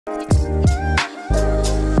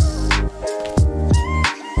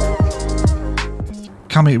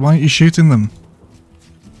Cammy, why aren't you shooting them?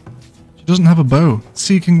 She doesn't have a bow.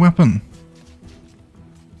 Seeking weapon.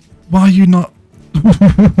 Why are you not...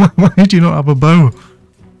 Why do you not have a bow?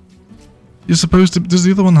 You're supposed to... Does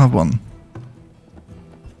the other one have one?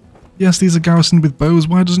 Yes, these are garrisoned with bows.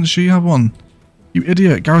 Why doesn't she have one? You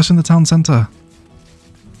idiot. Garrison the town centre.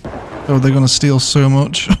 Oh, they're going to steal so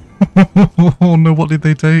much. Oh no, what did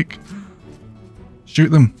they take? Shoot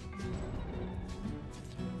them.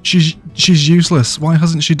 She's useless. Why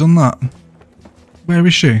hasn't she done that? Where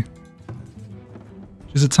is she?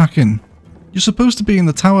 She's attacking. You're supposed to be in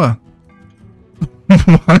the tower.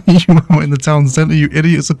 Why are you out in the town centre, you idiot?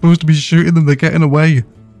 You're supposed to be shooting them. They're getting away.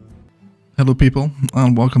 Hello people,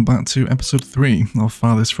 and welcome back to episode 3 of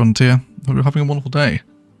Farthest Frontier. Hope you're having a wonderful day.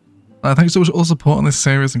 Thanks so much for all the support on this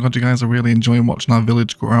series. I'm glad you guys are really enjoying watching our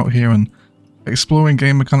village grow out here and exploring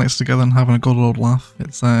game mechanics together and having a good old laugh.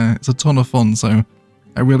 It's a ton of fun, so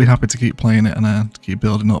I'm really happy to keep playing it and to keep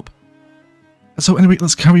building up. So anyway,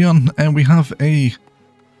 let's carry on. We have a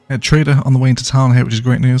trader on the way into town here, which is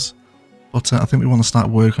great news. But I think we want to start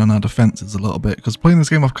working on our defences a little bit, because playing this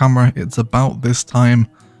game off camera, it's about this time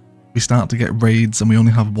we start to get raids and we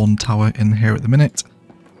only have one tower in here at the minute.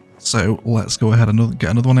 So let's go ahead and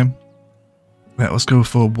get another one in. Right, let's go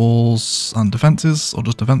for walls and defences, or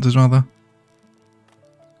just defences rather.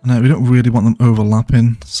 And we don't really want them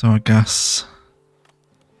overlapping, so I guess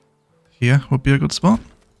here would be a good spot.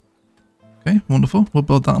 Okay, wonderful. We'll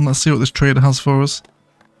build that and let's see what this trader has for us.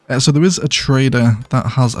 So there is a trader that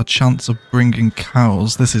has a chance of bringing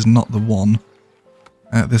cows. This is not the one.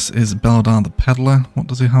 This is Beldar the Peddler. What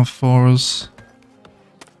does he have for us?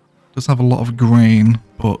 Does have a lot of grain,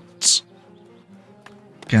 but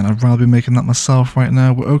again, I'd rather be making that myself right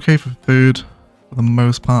now. We're okay for food for the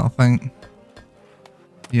most part, I think.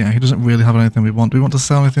 Yeah, he doesn't really have anything we want. Do we want to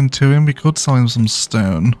sell anything to him? We could sell him some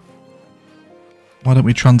stone. Why don't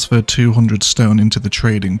we transfer 200 stone into the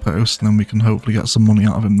trading post, and then we can hopefully get some money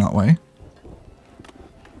out of him that way.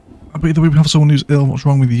 But either way, we have someone who's ill. What's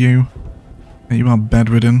wrong with you? You are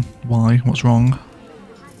bedridden. Why? What's wrong?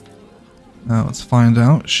 Let's find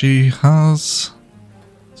out. She has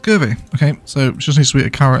scurvy. Okay, so she just needs to eat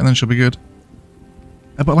a carrot and then she'll be good.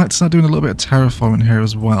 But I'd like to start doing a little bit of terraforming here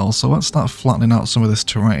as well. So let's start flattening out some of this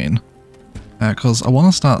terrain. Because I want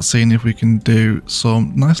to start seeing if we can do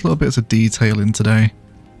some nice little bits of detailing today.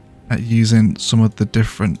 Using some of the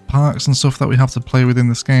different parks and stuff that we have to play with in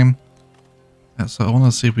this game. So I want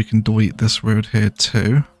to see if we can delete this road here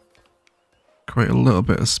too. Create a little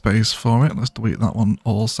bit of space for it. Let's delete that one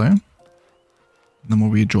also. And then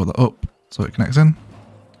we'll redraw that up so it connects in.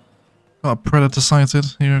 Got a predator sighted.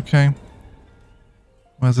 Are you okay?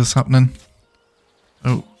 Where's this happening?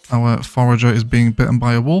 Oh, our forager is being bitten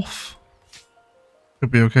by a wolf.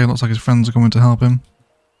 Could be okay. Looks like his friends are coming to help him.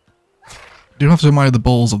 You have to admire the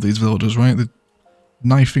balls of these villagers, right? They're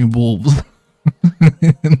knifing wolves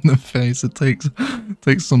in the face. It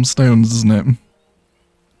takes some stones, doesn't it?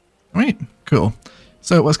 Alright, cool.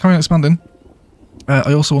 So let's carry on expanding.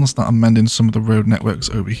 I also want to start amending some of the road networks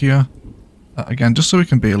over here. Again, just so we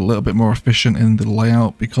can be a little bit more efficient in the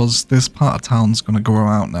layout, because this part of town's going to grow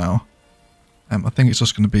out now. I think it's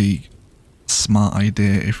just going to be a smart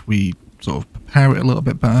idea if we sort of prepare it a little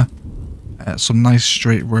bit better. Some nice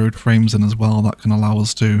straight road frames in as well that can allow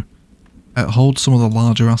us to hold some of the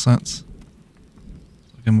larger assets.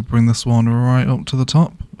 Again, we'll bring this one right up to the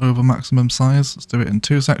top, over maximum size. Let's do it in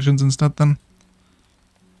 2 sections instead then.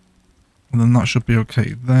 And then that should be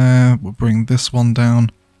okay there. We'll bring this one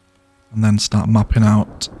down and then start mapping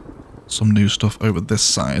out some new stuff over this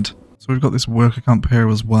side. So we've got this worker camp here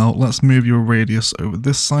as well. Let's move your radius over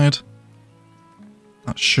this side.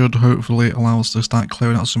 That should hopefully allow us to start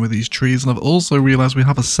clearing out some of these trees. And I've also realised we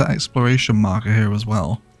have a set exploration marker here as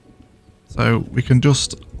well. So we can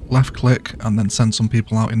just left click and then send some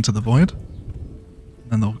people out into the void.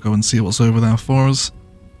 Then they'll go and see what's over there for us.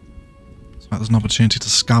 So there's an opportunity to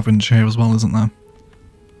scavenge here as well, isn't there?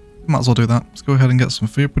 Might as well do that. Let's go ahead and get some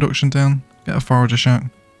food production down. Get a forager shack.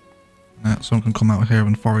 Someone can come out here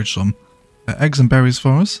and forage some eggs and berries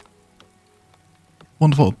for us.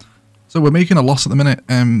 Wonderful. So we're making a loss at the minute,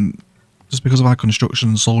 just because of our construction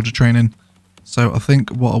and soldier training. So I think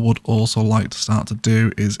what I would also like to start to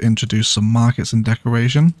do is introduce some markets and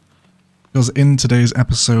decoration. Because in today's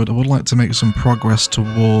episode, I would like to make some progress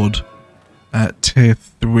toward tier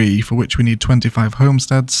 3, for which we need 25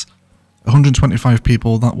 homesteads, 125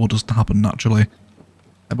 people. That will just happen naturally.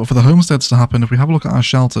 But for the homesteads to happen, if we have a look at our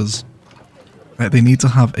shelters, they need to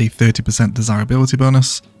have a 30% desirability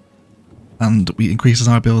bonus. And we increase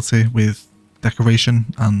desirability with decoration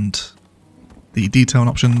and the detailing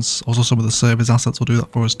options. Also some of the service assets will do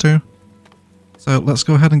that for us too. So let's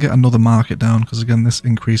go ahead and get another market down, because again this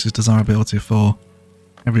increases desirability for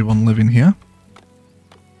everyone living here.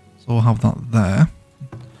 So we'll have that there.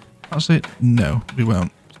 Actually, no, we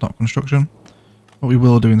won't stop construction. What we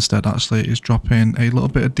will do instead actually is drop in a little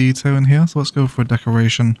bit of detail in here. So let's go for a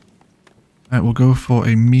decoration. We'll go for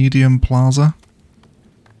a medium plaza.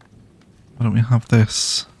 Why don't we have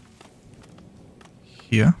this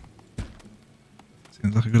here?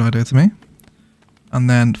 Seems like a good idea to me. And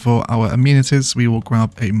then for our amenities, we will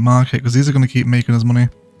grab a market, because these are going to keep making us money.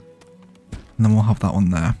 And then we'll have that one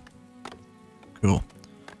there. Cool.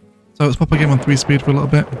 So let's pop a game on 3 speed for a little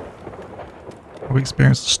bit. We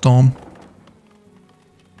experienced a storm.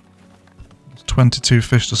 There's 22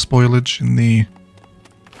 fish to spoilage in the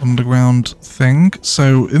underground thing.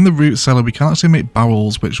 So in the root cellar, we can actually make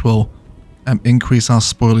barrels, which will increase our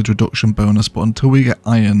spoilage reduction bonus. But until we get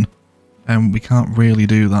iron, we can't really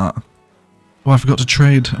do that. Oh, I forgot to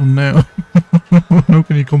trade. Oh no. No,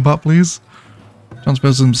 can you come back, please?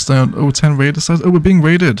 Transfer some stone. Oh, 10 raider size. Oh, we're being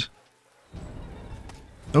raided.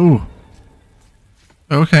 Oh.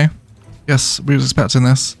 Okay. Yes, we were expecting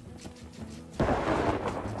this.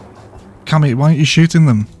 Cammy, why aren't you shooting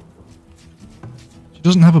them? She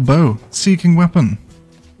doesn't have a bow. Seeking weapon.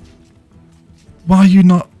 Why are you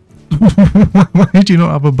not... Why do you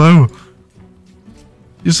not have a bow?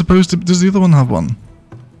 You're supposed to... Does the other one have one?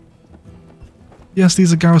 Yes,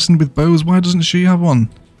 these are garrisoned with bows. Why doesn't she have one?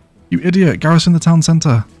 You idiot. Garrison the town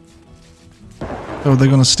centre. Oh, they're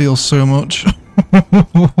going to steal so much.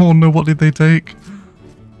 Oh no, what did they take?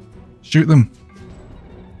 Shoot them.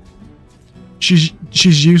 She's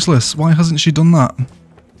useless. Why hasn't she done that?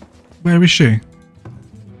 Where is she?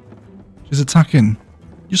 She's attacking.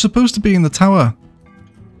 You're supposed to be in the tower.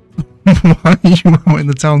 Why are you out in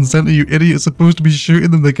the town centre, you idiot? You're supposed to be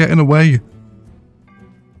shooting them. They're getting away.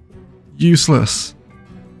 Useless.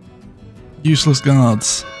 Useless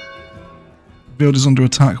guards. Build is under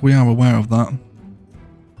attack. We are aware of that.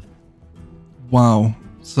 Wow.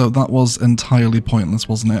 So that was entirely pointless,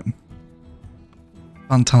 wasn't it?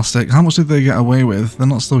 Fantastic. How much did they get away with? They're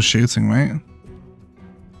not still shooting, right?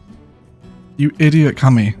 You idiot,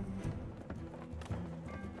 Cammy.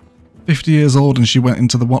 50 years old and she went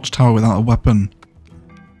into the watchtower without a weapon.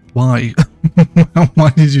 Why?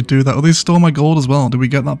 Why did you do that? Oh, they stole my gold as well. Did we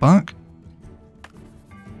get that back?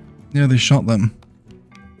 Yeah, they shot them.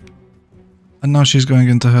 And now she's going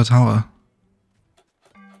into her tower.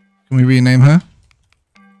 Can we rename her?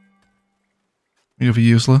 You're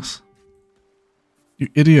useless. You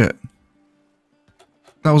idiot.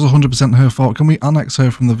 That was 100% her fault. Can we annex her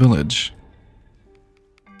from the village?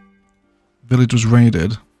 Village was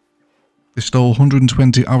raided. They stole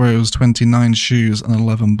 120 arrows, 29 shoes, and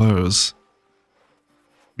 11 bows.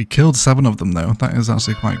 We killed 7 of them though. That is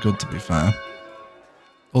actually quite good, to be fair.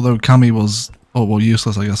 Although Cammy was, oh well,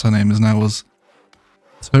 useless I guess her name is now, was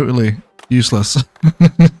totally useless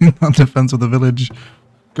in that defense of the village.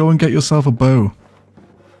 Go and get yourself a bow.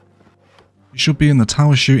 You should be in the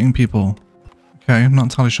tower shooting people. Okay, I'm not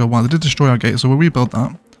entirely sure why. They did destroy our gate, so we'll rebuild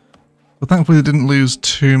that. But thankfully they didn't lose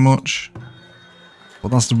too much.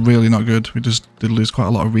 But that's really not good. We just did lose quite a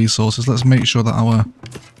lot of resources. Let's make sure that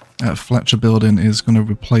our Fletcher building is going to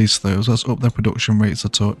replace those. Let's up their production rates a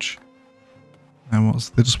touch. And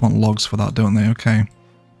they just want logs for that, don't they? Okay.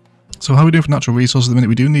 So how are we doing for natural resources at the minute?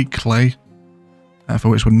 We do need clay, for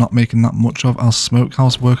which we're not making that much of. Our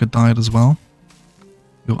smokehouse worker died as well.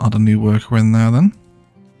 We'll add a new worker in there then.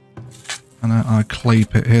 And our clay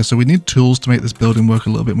pit here. So we need tools to make this building work a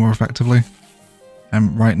little bit more effectively.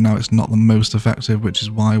 Right now it's not the most effective, which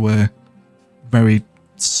is why we're very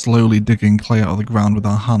slowly digging clay out of the ground with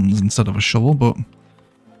our hands instead of a shovel, but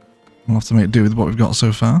we'll have to make do with what we've got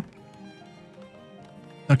so far.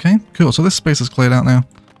 Okay, cool. So this space is cleared out now.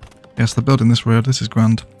 Yes, they're building this road. This is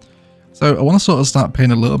grand. So I want to sort of start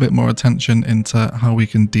paying a little bit more attention into how we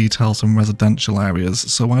can detail some residential areas.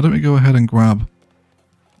 So why don't we go ahead and grab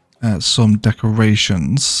some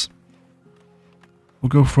decorations. We'll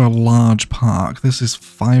go for a large park. This is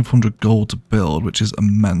 500 gold to build, which is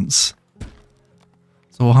immense.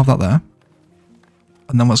 So we'll have that there.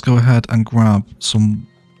 And then let's go ahead and grab some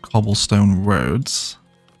cobblestone roads.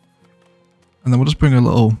 And then we'll just bring a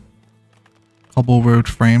little cobble road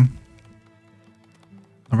frame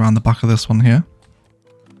around the back of this one here.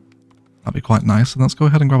 That'd be quite nice. And let's go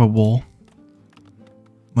ahead and grab a wall.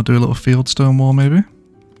 We'll do a little field stone wall maybe.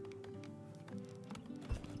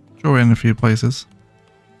 Draw in a few places.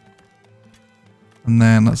 And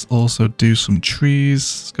then let's also do some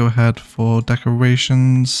trees. Let's go ahead for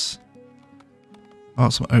decorations. Oh,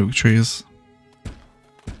 some oak trees.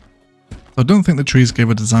 So I don't think the trees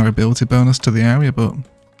give a desirability bonus to the area, but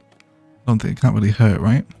don't think it can't really hurt,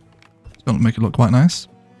 right? It's going to make it look quite nice.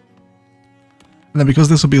 And then because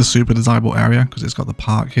this will be a super desirable area, because it's got the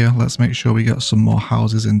park here, let's make sure we get some more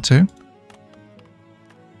houses in too.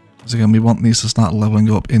 Because again, we want these to start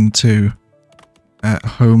leveling up into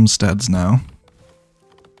homesteads now.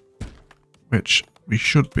 Which we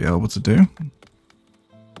should be able to do.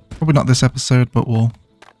 Probably not this episode, but we'll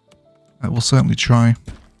certainly try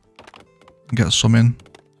and get some in.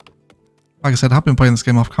 Like I said, I've been playing this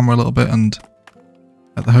game off camera a little bit, and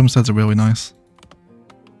the homesteads are really nice.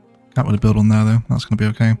 Can't really build on there though, that's going to be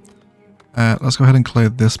okay. Let's go ahead and clear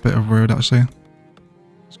this bit of road actually.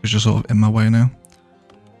 It's just sort of in my way now.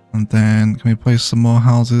 And then can we place some more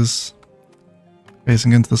houses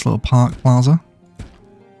facing into this little park plaza?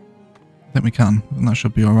 I think we can, and that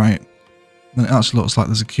should be alright. Then it actually looks like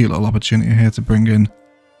there's a cute little opportunity here to bring in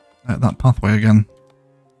that pathway again.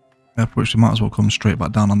 Which we might as well come straight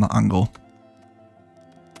back down on that angle.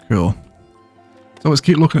 Cool. So let's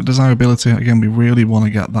keep looking at desirability. Again, we really want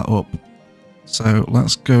to get that up. So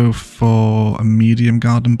let's go for a medium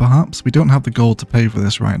garden perhaps. We don't have the gold to pay for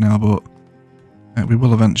this right now, but we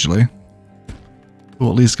will eventually.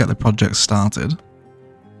 We'll at least get the project started.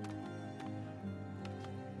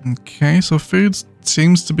 Okay, so food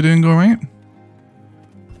seems to be doing alright.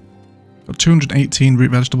 Got 218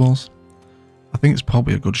 root vegetables. I think it's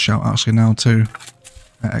probably a good shout actually now to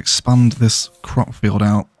expand this crop field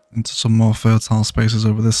out into some more fertile spaces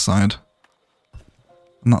over this side.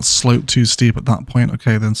 And that slope too steep at that point.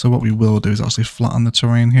 Okay then, so what we will do is actually flatten the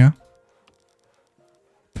terrain here.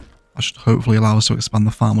 That should hopefully allow us to expand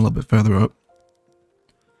the farm a little bit further up.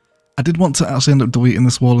 I did want to actually end up deleting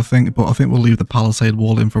this wall, I think, but I think we'll leave the palisade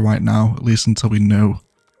wall in for right now, at least until we know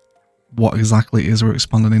what exactly it is we're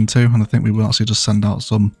expanding into. And I think we will actually just send out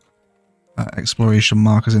some exploration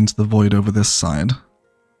markers into the void over this side.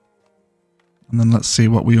 And then let's see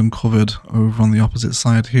what we uncovered over on the opposite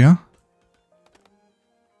side here.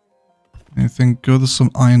 Anything good? There's some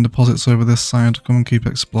iron deposits over this side. Come and keep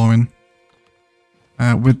exploring.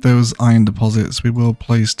 With those iron deposits, we will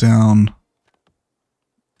place down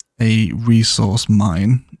a resource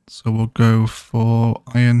mine. So we'll go for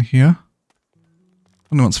iron here.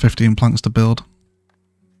 Only wants 15 planks to build.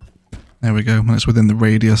 There we go. And it's within the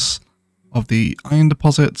radius of the iron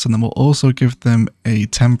deposits, and then we'll also give them a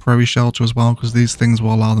temporary shelter as well, because these things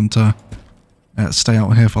will allow them to stay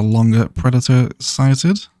out here for longer. Predator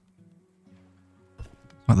sighted.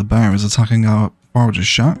 Like the bear is attacking our forager's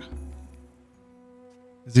shack.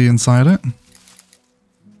 Is he inside it?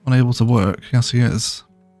 Unable to work. Yes, he is.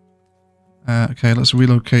 Okay, let's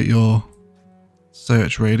relocate your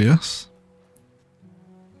search radius.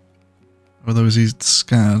 Although is he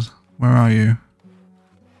scared? Where are you?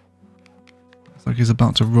 Looks like he's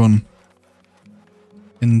about to run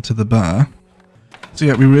into the bear. So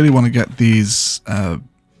yeah, we really want to get these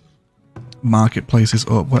marketplaces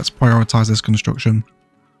up. Let's prioritize this construction.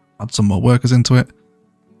 Add some more workers into it.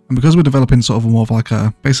 And because we're developing sort of more of like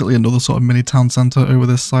basically another sort of mini town centre over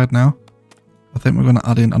this side now, I think we're going to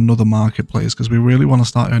add in another marketplace because we really want to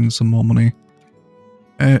start earning some more money.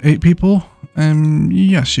 8 people.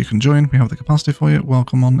 Yes, you can join. We have the capacity for you.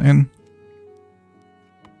 Welcome on in.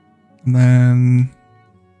 And then,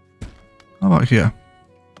 how about here?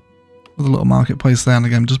 With a little marketplace there, and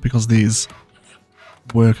again, just because these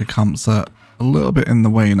worker camps are a little bit in the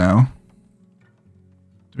way now.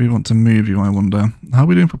 Do we want to move you, I wonder? How are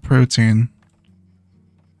we doing for protein?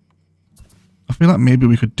 I feel like maybe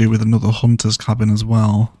we could do with another hunter's cabin as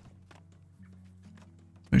well.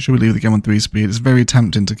 Make sure we leave the game on 3 speed. It's very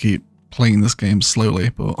tempting to keep playing this game slowly,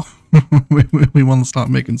 but we want to start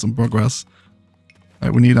making some progress.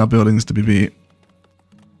 Right, we need our buildings to be beat.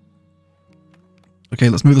 Okay,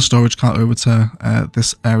 let's move the storage cart over to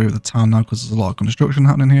this area of the town now, because there's a lot of construction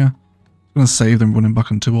happening here. I'm going to save them running back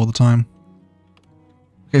and 2 all the time.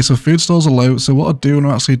 Okay, so food stores are low. So what I do want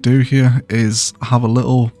to actually do here is have a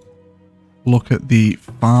little look at the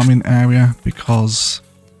farming area, because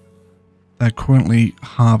they're currently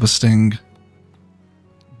harvesting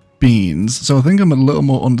beans. So I think I'm a little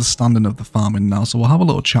more understanding of the farming now. So we'll have a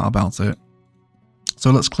little chat about it. So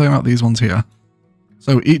let's clear out these ones here.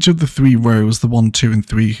 So each of the 3 rows, the 1, 2, and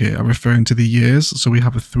 3 here, are referring to the years. So we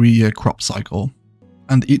have a 3-year crop cycle.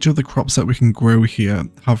 And each of the crops that we can grow here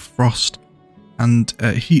have frost and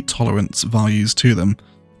heat tolerance values to them.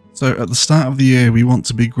 So at the start of the year, we want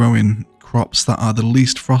to be growing crops that are the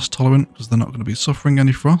least frost tolerant, because they're not going to be suffering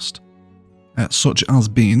any frost, such as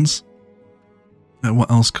beans. What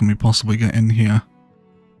else can we possibly get in here?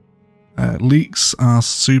 Leeks are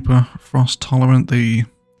super frost tolerant. They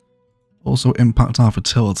also impact our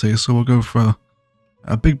fertility, so we'll go for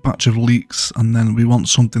a big batch of leeks, and then we want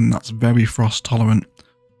something that's very frost tolerant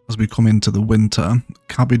as we come into the winter.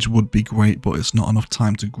 Cabbage would be great, but it's not enough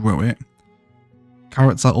time to grow it.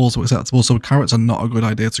 Carrots are also acceptable, so carrots are not a good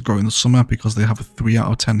idea to grow in the summer because they have a 3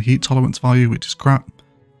 out of 10 heat tolerance value, which is crap.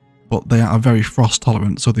 But they are very frost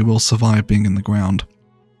tolerant, so they will survive being in the ground.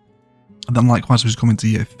 And then likewise, we just come into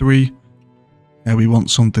year 3. We want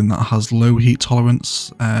something that has low heat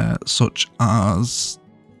tolerance, such as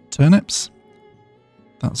turnips.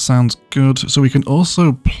 That sounds good. So we can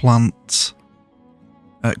also plant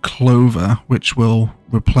clover, which will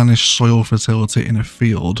replenish soil fertility in a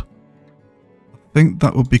field. I think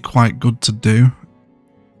that would be quite good to do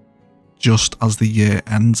just as the year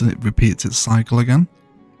ends and it repeats its cycle again.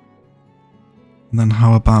 And then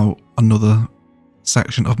how about another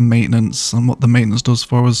section of maintenance? And what the maintenance does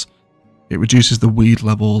for us, it reduces the weed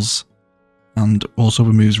levels and also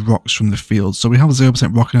removes rocks from the field. So we have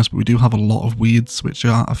 0% rockiness, but we do have a lot of weeds which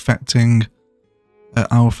are affecting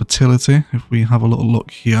our fertility. If we have a little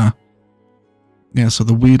look here, yeah, so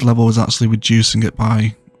the weed level is actually reducing it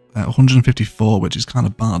by 154, which is kind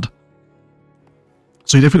of bad.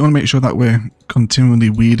 So you definitely want to make sure that we're continually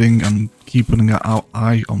weeding and keeping our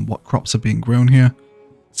eye on what crops are being grown here.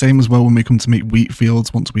 Same as well when we come to make wheat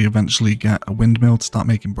fields once we eventually get a windmill to start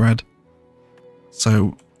making bread.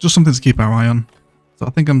 So just something to keep our eye on. So I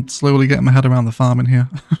think I'm slowly getting my head around the farming here.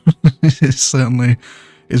 It's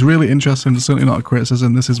really interesting. It's certainly not a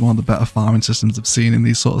criticism. This is one of the better farming systems I've seen in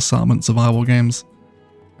these sort of settlement survival games.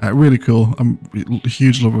 Really cool. I'm a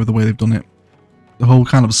huge lover of the way they've done it. The whole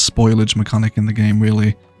kind of spoilage mechanic in the game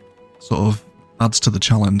really sort of adds to the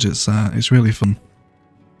challenge. It's really fun.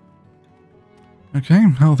 Okay,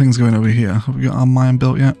 how are things going over here? Have we got our mine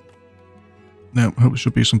built yet? No, hope it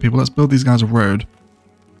should be some people. Let's build these guys a road,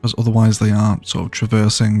 because otherwise they are sort of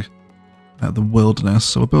traversing the wilderness.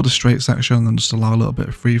 So we'll build a straight section and then just allow a little bit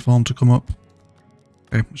of freeform to come up.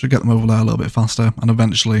 Okay, should get them over there a little bit faster, and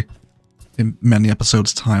eventually, in many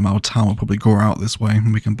episodes' time, our town will probably grow out this way,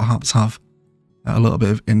 and we can perhaps have a little bit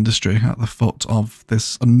of industry at the foot of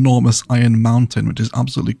this enormous iron mountain, which is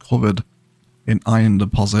absolutely covered in iron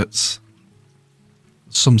deposits.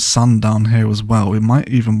 Some sand down here as well. We might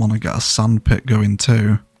even want to get a sand pit going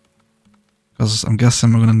too, because I'm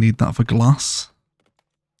guessing we're going to need that for glass.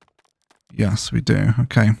 Yes, we do.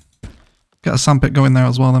 Okay. Get a sand pit going there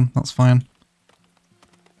as well then. That's fine.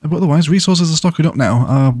 But otherwise, resources are stocking up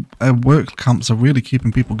now. Our work camps are really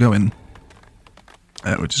keeping people going.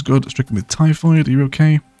 Which is good. Stricken with typhoid. Are you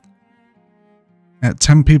okay?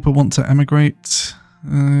 10 people want to emigrate.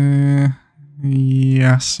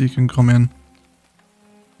 Yes, you can come in.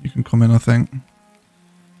 You can come in, I think.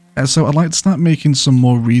 So I'd like to start making some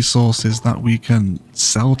more resources that we can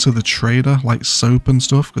sell to the trader, like soap and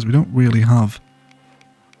stuff, because we don't really have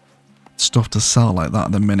stuff to sell like that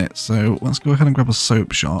at the minute. So let's go ahead and grab a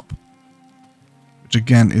soap shop, which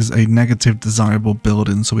again is a negative desirable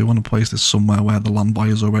building, so we want to place this somewhere where the land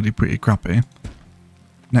value is already pretty crappy.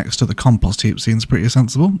 Next to the compost heap seems pretty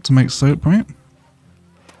sensible to make soap, right?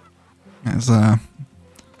 It's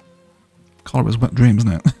Colour's wet dream,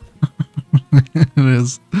 isn't it? It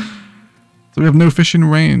is. So we have no fishing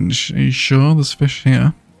range. Are you sure there's fish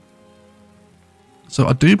here? So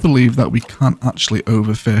I do believe that we can't actually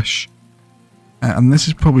overfish. And this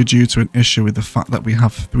is probably due to an issue with the fact that we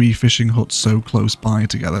have 3 fishing huts so close by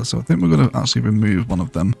together. So I think we're going to actually remove one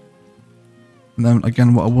of them. And then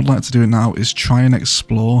again, what I would like to do now is try and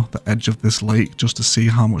explore the edge of this lake just to see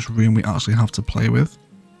how much room we actually have to play with.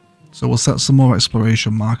 So we'll set some more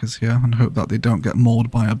exploration markers here and hope that they don't get mauled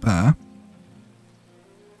by a bear.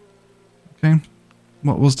 Okay,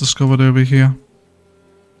 what was discovered over here?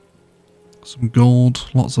 Some gold,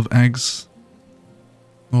 lots of eggs.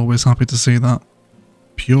 Always happy to see that.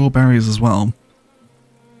 Pure berries as well.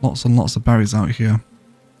 Lots and lots of berries out here.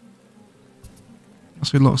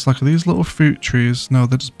 So it looks like, are these little fruit trees? No,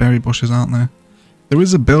 they're just berry bushes, aren't they? There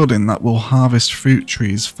is a building that will harvest fruit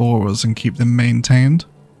trees for us and keep them maintained.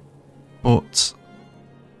 But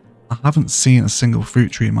I haven't seen a single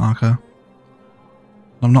fruit tree marker.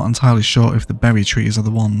 I'm not entirely sure if the berry trees are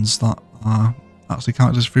the ones that are actually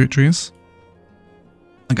counted as fruit trees.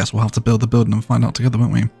 I guess we'll have to build the building and find out together,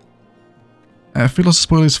 won't we? Fiddler's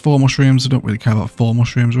spoil is 4 mushrooms. I don't really care about 4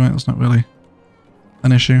 mushrooms, right? That's not really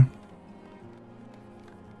an issue.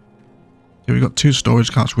 Okay, we've got 2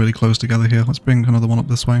 storage carts really close together here. Let's bring another one up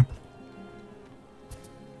this way.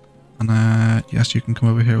 And yes, you can come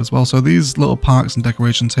over here as well. So these little parks and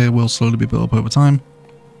decorations here will slowly be built up over time.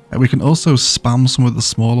 We can also spam some of the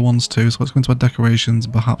smaller ones too. So let's go into our decorations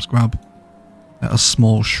and perhaps grab a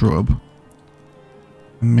small shrub.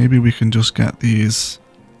 And maybe we can just get these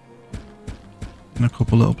in a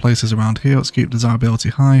couple little places around here. Let's keep desirability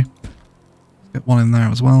high. Let's get one in there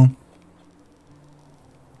as well.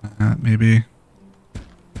 Maybe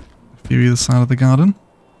a few either side of the garden.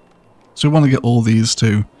 So we want to get all these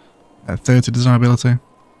to 30 desirability.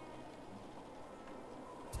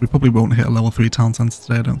 We probably won't hit a level 3 town centre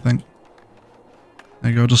today, I don't think.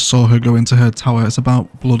 There you go, just saw her go into her tower. It's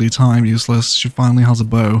about bloody time, useless. She finally has a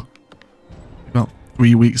bow. About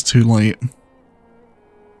 3 weeks too late.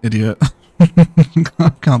 Idiot. I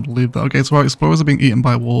can't believe that. Okay, so our explorers are being eaten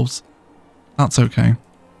by wolves. That's okay.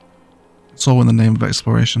 It's all in the name of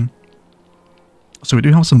exploration. So we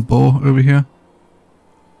do have some boar over here.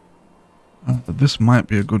 This might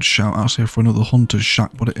be a good shout actually for another hunter's shack,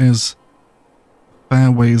 but it is a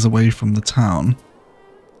fair ways away from the town.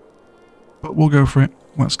 But we'll go for it.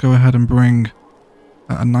 Let's go ahead and bring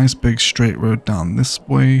a nice big straight road down this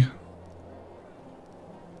way.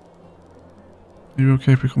 Are you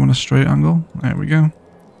okay if we come on a straight angle? There we go.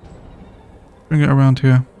 Bring it around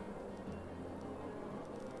here.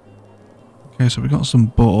 Okay, so we got some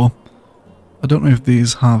boar. I don't know if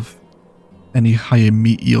these have any higher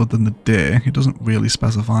meat yield than the deer. It doesn't really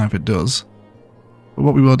specify if it does. But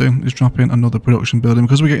what we will do is drop in another production building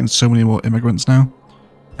because we're getting so many more immigrants now.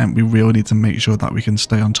 And we really need to make sure that we can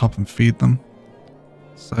stay on top and feed them.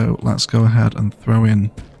 So let's go ahead and throw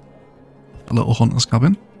in a little hunter's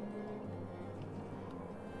cabin.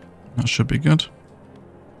 That should be good.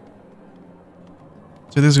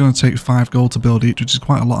 So this is going to take 5 gold to build each, which is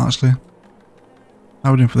quite a lot actually. How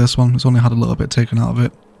are we doing for this one? It's only had a little bit taken out of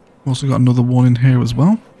it. Also got another warning here as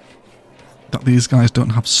well. That these guys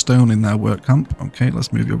don't have stone in their work camp. Okay,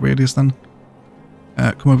 let's move your radius then.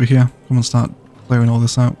 Come over here. Come and start clearing all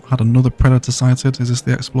this out. Had another predator sighted. Is this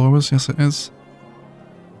the explorers? Yes, it is.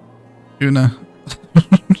 Una.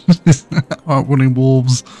 Outrunning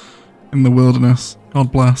wolves in the wilderness.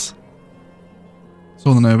 God bless. It's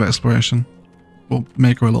all the Nova exploration. We'll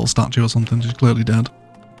make her a little statue or something. She's clearly dead.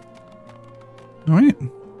 Alright.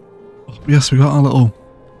 Oh, yes, we got our little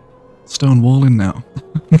stone wall in now.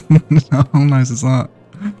 How nice is that?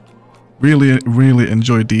 Really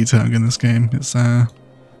enjoy detailing in this game. It's a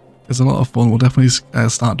lot of fun. We'll definitely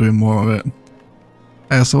start doing more of it.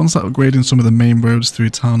 So I want to start upgrading some of the main roads through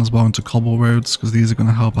town as well into cobble roads, because these are going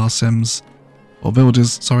to help our sims, or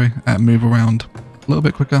villagers, sorry, move around a little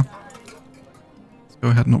bit quicker. Let's go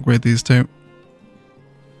ahead and upgrade these two.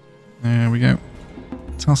 There we go.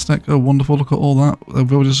 Fantastic. Oh, wonderful. Look at all that. The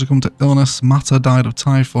villagers succumbed to illness. Matter died of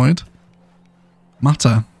typhoid.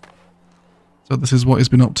 Matter. So this is what he's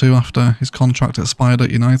been up to after his contract expired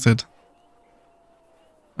at United.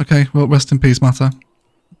 Okay, well, rest in peace, Matter.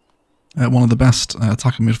 One of the best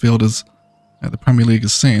attacking midfielders the Premier League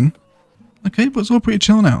has seen. Okay, but it's all pretty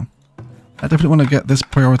chill now. I definitely want to get this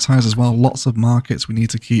prioritised as well. Lots of markets we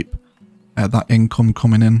need to keep that income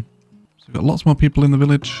coming in. So we've got lots more people in the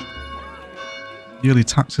village. Yearly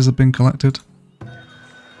taxes have been collected.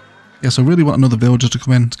 Yeah, so really want another villager to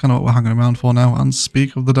come in. It's kind of what we're hanging around for now. And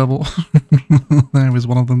speak of the devil. There is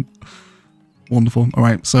one of them. Wonderful.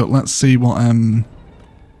 Alright, so let's see what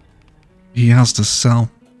he has to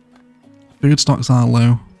sell. Food stocks are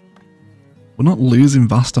low. We're not losing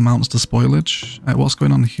vast amounts to spoilage. What's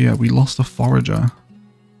going on here? We lost a forager.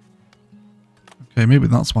 Okay, maybe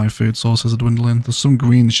that's why food sources are dwindling. There's some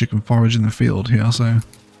greens you can forage in the field here, so...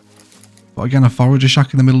 But again, a forager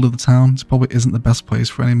shack in the middle of the town probably isn't the best place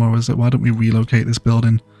for anymore, is it? Why don't we relocate this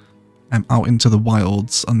building out into the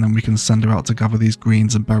wilds, and then we can send her out to gather these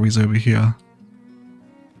greens and berries over here.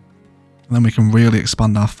 And then we can really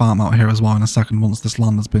expand our farm out here as well in a second once this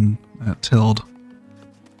land has been tilled.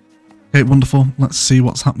 Okay, wonderful. Let's see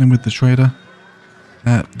what's happening with the trader.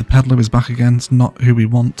 The peddler is back again. It's not who we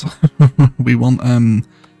want. We want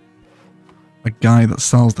a guy that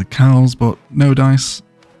sells the cows, but no dice.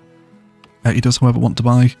 He does, however, want to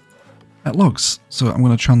buy logs. So I'm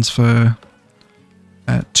going to transfer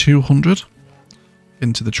 200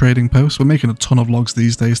 into the trading post. We're making a ton of logs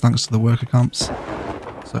these days thanks to the worker camps.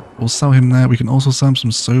 So we'll sell him there. We can also sell him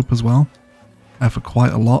some soap as well for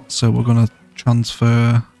quite a lot. So we're going to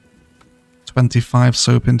transfer 25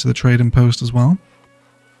 soap into the trading post as well.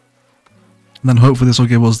 And then hopefully this will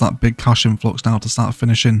give us that big cash influx now to start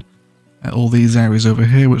finishing all these areas over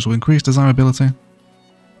here, which will increase desirability.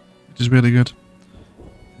 Which is really good.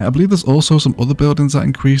 I believe there's also some other buildings that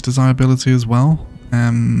increase desirability as well.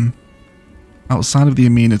 Outside of the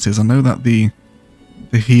amenities, I know that the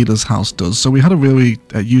healer's house does. So we had a really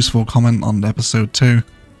useful comment on episode 2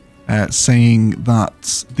 saying that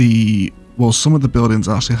some of the buildings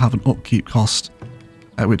actually have an upkeep cost,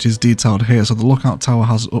 which is detailed here. So the lookout tower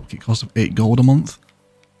has an upkeep cost of 8 gold a month.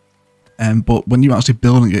 But when you're actually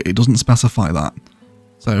building it, it doesn't specify that.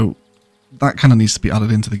 So that kind of needs to be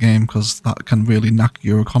added into the game because that can really knack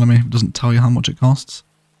your economy. It doesn't tell you how much it costs.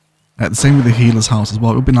 The same with the healer's house as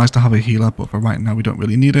well. It would be nice to have a healer, but for right now we don't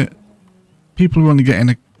really need it. People are only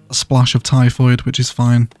getting a splash of typhoid, which is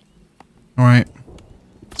fine. Alright.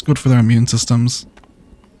 It's good for their immune systems.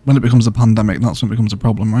 When it becomes a pandemic, that's when it becomes a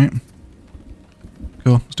problem, right?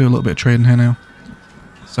 Cool. Let's do a little bit of trading here now.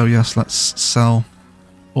 So yes, let's sell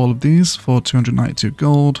all of these for 292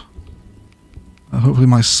 gold. Hopefully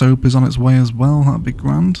my soap is on its way as well. That'd be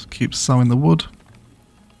grand. Keep selling the wood.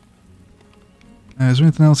 Is there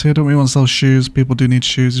anything else here? Don't we want to sell shoes? People do need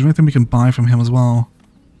shoes. Is there anything we can buy from him as well?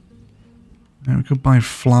 Yeah, we could buy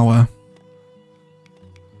flour.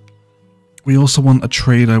 We also want a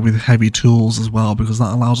trader with heavy tools as well because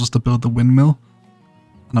that allows us to build the windmill.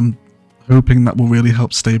 And I'm hoping that will really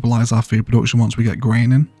help stabilize our food production once we get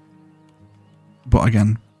grain in. But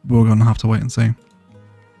again, we're going to have to wait and see.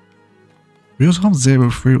 We also have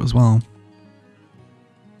 0 fruit as well.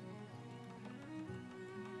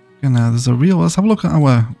 Okay, now there's a real... Let's have a look at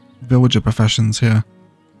our villager professions here.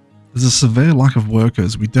 There's a severe lack of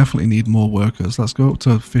workers. We definitely need more workers. Let's go up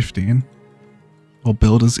to 15. Or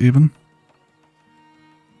builders even.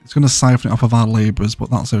 It's going to siphon it off of our labourers,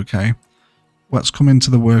 but that's okay. Let's come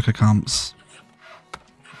into the worker camps.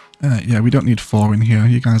 Yeah, we don't need 4 in here.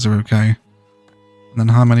 You guys are okay. And then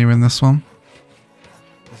how many are in this one?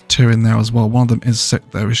 There's 2 in there as well. One of them is sick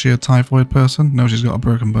though. Is she a typhoid person? No, she's got a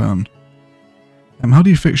broken bone. How do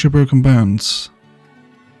you fix your broken bones?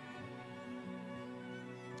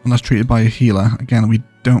 Unless treated by a healer. Again, we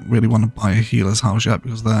don't really want to buy a healer's house yet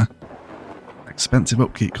because they're expensive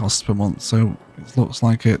upkeep costs per month. So it looks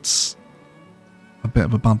like it's a bit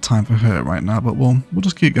of a bad time for her right now. But we'll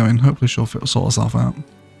just keep going. Hopefully she'll sort herself out.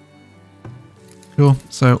 Cool.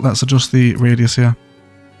 So let's adjust the radius here.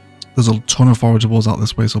 There's a ton of forageables out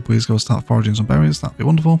this way, so please go start foraging some berries. That'd be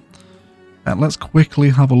wonderful. Let's quickly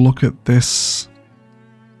have a look at this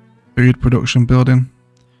food production building.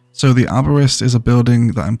 So the arborist is a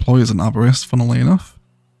building that employs an arborist, funnily enough.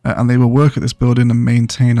 And they will work at this building and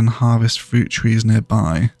maintain and harvest fruit trees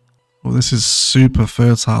nearby. Well, this is super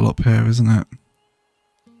fertile up here, isn't it?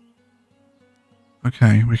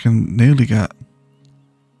 Okay, we can nearly get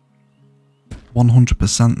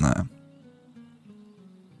 100% there.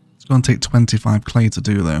 It's going to take 25 clay to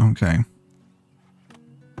do though, okay.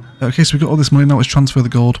 Okay, so we've got all this money now. Let's transfer the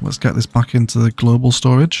gold. Let's get this back into the global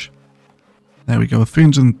storage. There we go,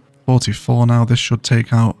 344 now. This should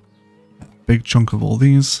take out a big chunk of all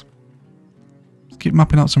these. Let's keep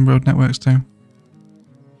mapping out some road networks too.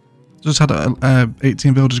 Just had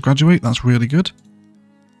 18 villagers graduate. That's really good.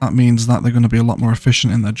 That means that they're going to be a lot more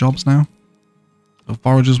efficient in their jobs now. So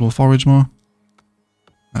foragers will forage more.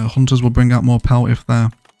 Hunters will bring out more pelt if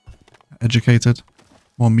they're educated.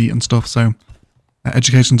 More meat and stuff. So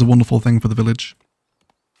education's a wonderful thing for the village.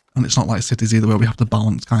 And it's not like cities either where we have to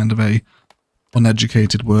balance kind of a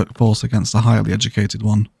uneducated workforce against a highly educated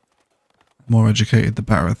one. The more educated the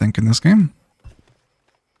better, I think, in this game.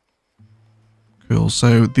 Cool.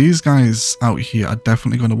 So these guys out here are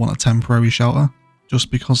definitely going to want a temporary shelter. Just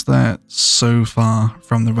because they're so far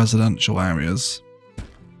from the residential areas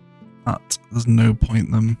that there's no point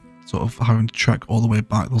in them sort of having to trek all the way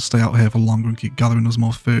back. They'll stay out here for longer and keep gathering us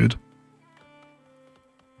more food.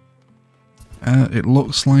 It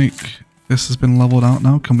looks like this has been leveled out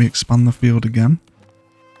now. Can we expand the field again?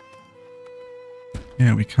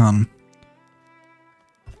 Yeah, we can.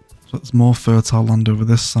 So there's more fertile land over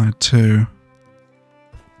this side too.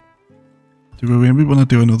 Do we really want to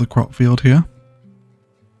do another crop field here?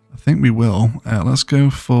 I think we will. Let's go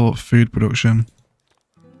for food production.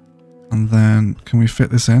 And then, can we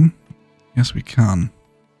fit this in? Yes, we can.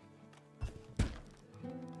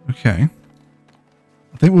 Okay.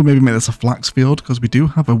 I think we'll maybe make this a flax field, because we do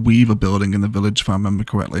have a weaver building in the village, if I remember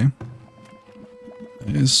correctly.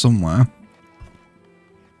 It is somewhere.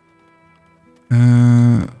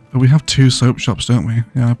 We have 2 soap shops, don't we?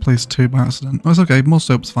 Yeah, I placed 2 by accident. Oh, it's okay. More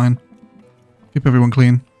soap's fine. Keep everyone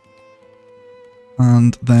clean.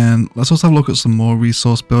 And then let's also have a look at some more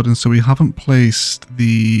resource buildings. So we haven't placed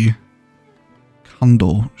the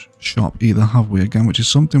candle shop either, have we? Again, which is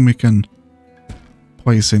something we can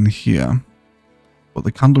place in here. But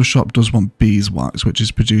the candle shop does want beeswax, which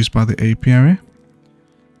is produced by the apiary.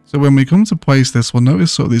 So when we come to place this, we'll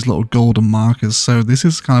notice sort of these little golden markers. So this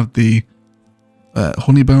is kind of the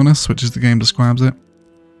honey bonus, which is the game describes it.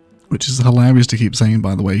 Which is hilarious to keep saying,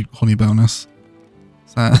 by the way, honey bonus.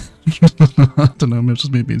 So, I don't know, maybe it's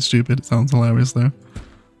just me being stupid. It sounds hilarious though.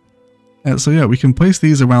 So yeah, we can place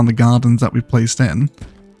these around the gardens that we've placed in.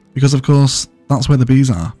 Because of course, that's where the bees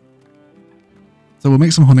are. So we'll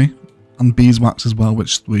make some honey. And beeswax as well,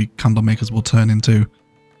 which we candle makers will turn into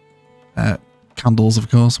candles,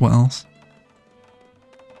 of course. What else?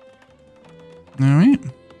 Alright.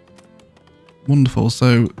 Wonderful.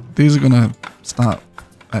 So these are going to start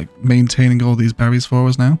maintaining all these berries for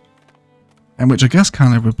us now. And which I guess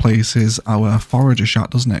kind of replaces our forager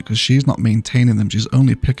shack, doesn't it? Because she's not maintaining them, she's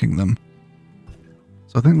only picking them.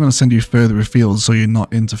 So I think I'm going to send you further afield so you're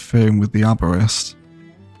not interfering with the arborist.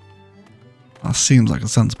 That seems like a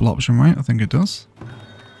sensible option, right? I think it does.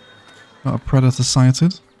 Got a predator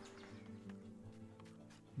sighted.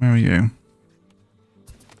 Where are you?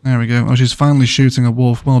 There we go. Oh, she's finally shooting a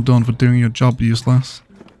wolf. Well done for doing your job, useless.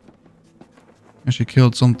 Yeah, she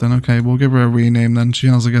killed something. Okay, we'll give her a rename then. She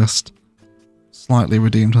has, I guess, slightly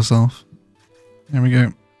redeemed herself. There we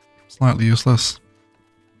go. Slightly useless.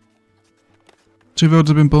 2 villagers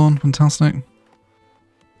have been born. Fantastic.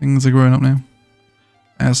 Things are growing up now.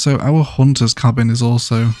 So our hunter's cabin is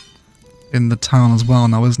also in the town as well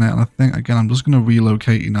now, isn't it? And I think, again, I'm just going to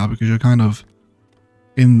relocate you now because you're kind of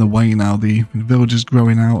in the way now. The village is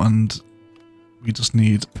growing out and we just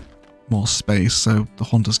need more space. So the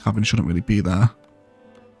hunter's cabin shouldn't really be there.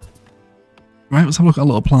 Right, let's have a look at a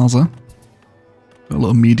little plaza. Got a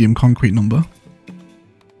little medium concrete number.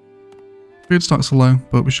 Food stocks are low,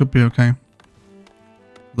 but we should be okay.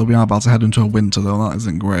 Though we are about to head into a winter though, that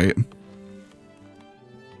isn't great.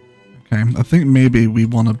 Okay, I think maybe we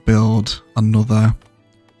want to build another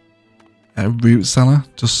root cellar,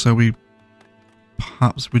 just so we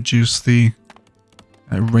perhaps reduce the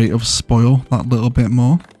rate of spoil that little bit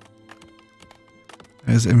more.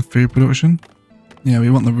 Is it in food production? Yeah, we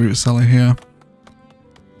want the root cellar here.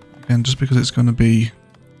 Again, just because it's going to be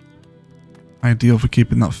ideal for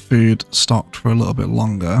keeping that food stocked for a little bit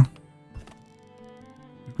longer.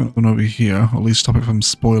 We've got one over here, or at least stop it from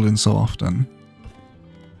spoiling so often.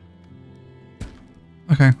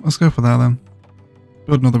 Okay, let's go for that then.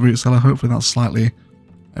 Build another root cellar. Hopefully that slightly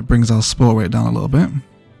brings our spore rate down a little bit.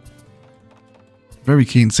 Very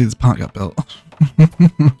keen to see this park get built.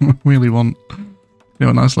 Really want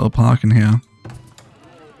a nice little park in here.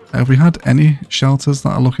 Have we had any shelters that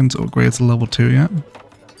are looking to upgrade to level 2 yet?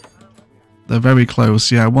 They're very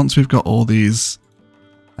close. Yeah, once we've got all these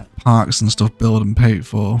parks and stuff built and paid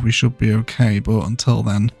for, we should be okay. But until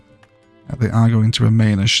then, they are going to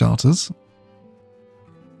remain as shelters.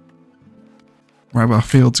 Right, but our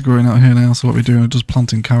fields are growing out here now, so what we're doing is just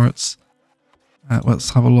planting carrots. Let's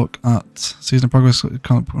have a look at season of progress.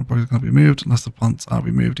 Progress can't be moved unless the plants are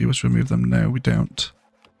removed. Do you wish to remove them? No, we don't.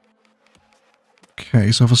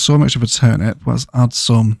 Okay, so for so much of a turnip, let's add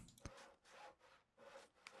some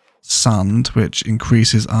sand, which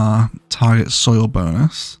increases our target soil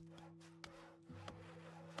bonus.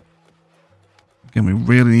 Again, we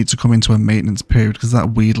really need to come into a maintenance period because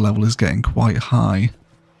that weed level is getting quite high.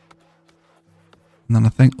 And then I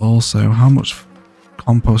think also, how much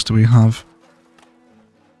compost do we have?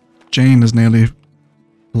 Jane has nearly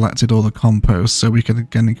collected all the compost, so we can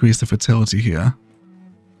again increase the fertility here.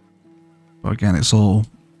 But again, it's all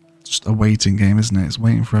just a waiting game, isn't it? It's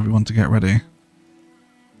waiting for everyone to get ready.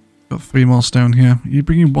 Got 3 more stone here. Are you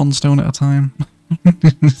bringing 1 stone at a time?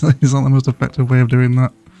 Is that the most effective way of doing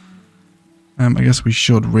that? I guess we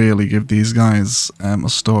should really give these guys a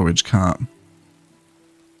storage cart.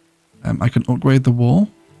 I can upgrade the wall.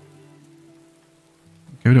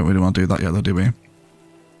 Okay, we don't really want to do that yet though, do we?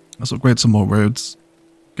 Let's upgrade some more roads.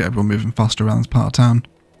 Get everyone moving faster around this part of town.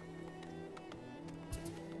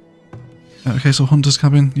 Okay, so hunter's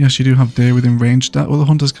cabin. Yes, you do have deer within range. Will the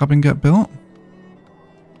hunter's cabin get built?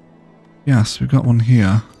 Yes, we've got one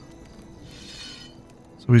here.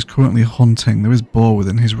 So he's currently hunting. There is boar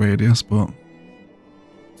within his radius, but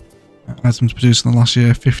items produced in the last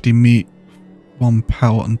year: 50 meat, 1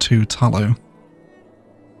 pelt, and 2 tallow.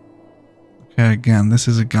 Okay, again, this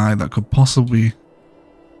is a guy that could possibly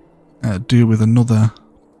do with another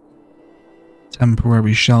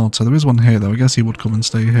temporary shelter. There is one here though. I guess he would come and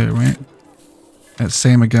stay here, right?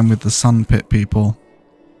 Same again with the sandpit people.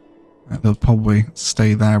 They'll probably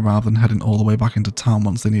stay there rather than heading all the way back into town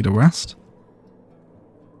once they need a rest.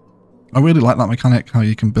 I really like that mechanic, how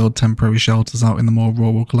you can build temporary shelters out in the more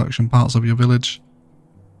rural collection parts of your village.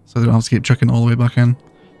 So they don't have to keep checking all the way back in.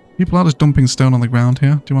 People are just dumping stone on the ground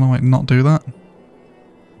here. Do you want to like not do that?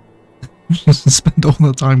 Just spend all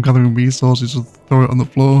the time gathering resources, just throw it on the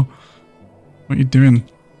floor. What are you doing?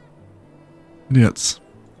 Idiots.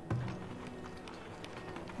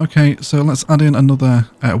 Okay, so let's add in another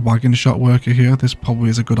wagon shop worker here. This probably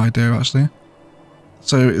is a good idea actually.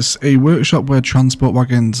 So it's a workshop where transport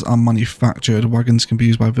wagons are manufactured. Wagons can be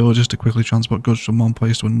used by villagers to quickly transport goods from one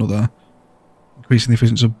place to another. increasing the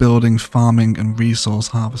efficiency of building, farming, and resource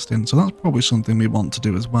harvesting. So that's probably something we want to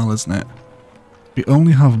do as well, isn't it? We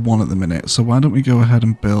only have one at the minute, so why don't we go ahead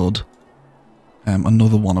and build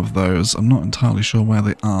another one of those. I'm not entirely sure where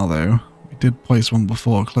they are though. We did place one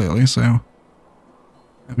before clearly, so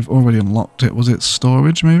we've already unlocked it. Was it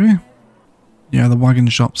storage maybe? Yeah, the wagon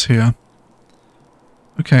shop's here.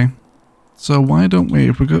 Okay, so why don't we,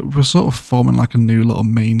 if we're sort of forming like a new little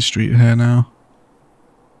main street here now.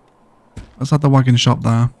 Let's have the wagon shop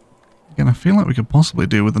there. Again, I feel like we could possibly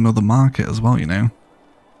do with another market as well, you know.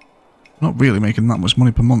 Not really making that much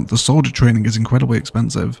money per month. The soldier training is incredibly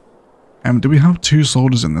expensive. Do we have 2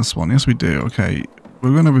 soldiers in this one? Yes, we do. Okay,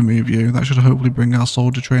 we're going to remove you. That should hopefully bring our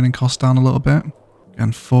soldier training cost down a little bit.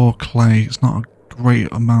 And 4 clay. It's not a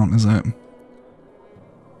great amount, is it?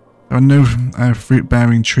 There are no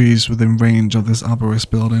fruit-bearing trees within range of this Aberris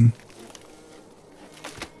building.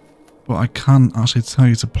 But I can actually tell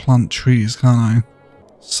you to plant trees, can't I?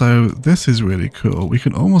 So this is really cool. We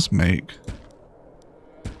can almost make,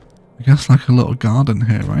 I guess, like a little garden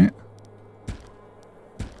here, right?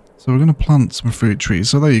 So we're going to plant some fruit trees.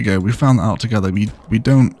 So there you go. We found that out together. We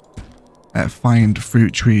don't find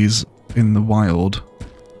fruit trees in the wild.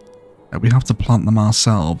 We have to plant them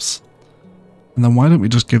ourselves. And then why don't we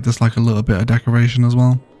just give this like a little bit of decoration as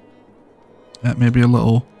well? Maybe a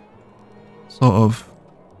little sort of...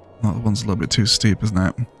 That one's a little bit too steep, isn't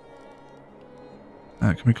it?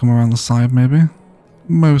 Can we come around the side maybe?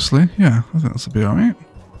 Mostly, yeah. I think this will be alright.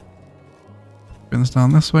 Bring this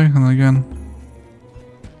down this way and then again.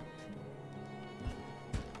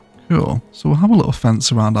 Cool. So we'll have a little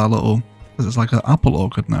fence around our little... Because it's like an apple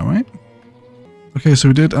orchard now, right? Okay, so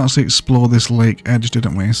we did actually explore this lake edge,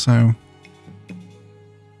 didn't we? So...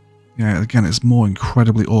 Yeah, again, it's more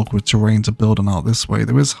incredibly awkward terrain to build on out this way.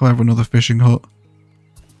 There is, however, another fishing hut,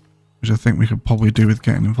 which I think we could probably do with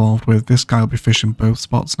getting involved with. This guy will be fishing both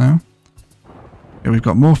spots now. Yeah, we've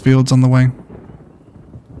got more fields on the way.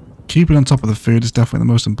 Keeping on top of the food is definitely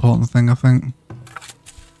the most important thing, I think.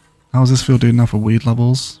 How's this field doing now for weed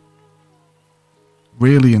levels?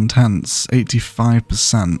 Really intense,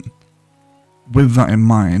 85%. With that in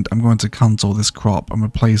mind, I'm going to cancel this crop and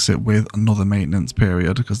replace it with another maintenance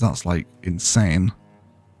period, because that's like insane.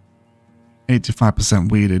 85%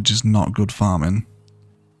 weedage is not good farming.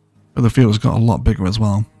 But the field's got a lot bigger as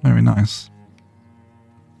well. Very nice.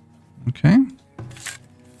 Okay.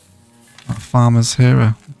 Our farmers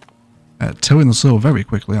here are tilling the soil very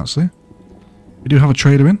quickly, actually. We do have a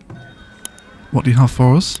trader in. What do you have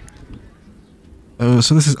for us?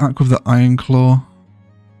 So this is Aqua of the Iron Claw.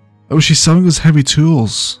 Oh, she's selling us heavy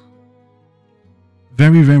tools.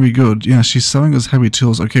 Very, very good. Yeah, she's selling us heavy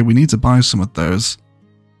tools. Okay, we need to buy some of those.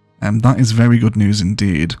 That is very good news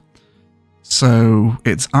indeed. So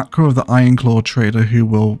it's Aqua of the Iron Claw trader who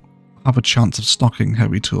will have a chance of stocking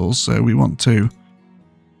heavy tools. So we want to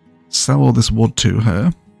sell all this wood to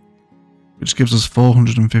her, which gives us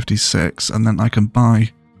 456, and then I can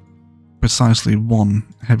buy precisely 1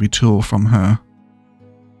 heavy tool from her.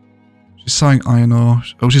 She's selling iron ore.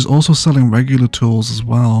 Oh, she's also selling regular tools as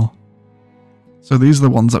well. So these are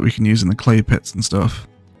the ones that we can use in the clay pits and stuff.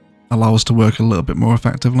 Allow us to work a little bit more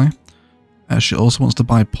effectively. She also wants to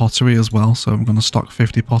buy pottery as well, so I'm going to stock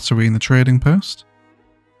 50 pottery in the trading post.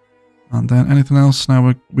 And then anything else?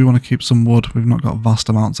 Now we want to keep some wood. We've not got vast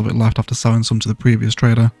amounts of it left after selling some to the previous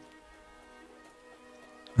trader.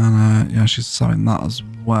 And yeah, she's selling that as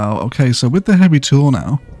well. Okay, so with the heavy tool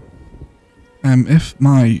now, if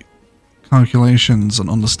my calculations and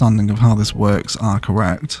understanding of how this works are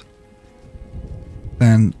correct,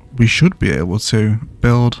 then we should be able to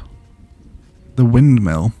build the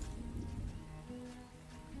windmill,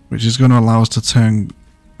 which is going to allow us to turn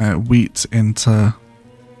wheat into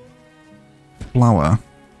flour.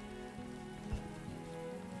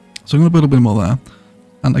 So I'm going to build a bit more there.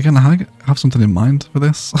 And again, I have something in mind for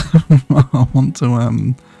this. I want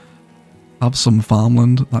to have some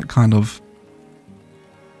farmland that kind of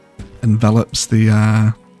envelops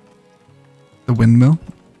the windmill.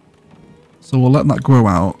 So we'll let that grow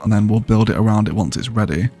out and then we'll build it around it once it's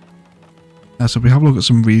ready. So if we have a look at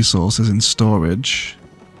some resources in storage.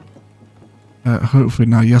 Hopefully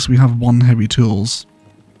now, yes, we have 1 heavy tools.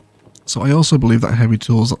 So I also believe that heavy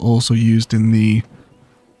tools are also used in the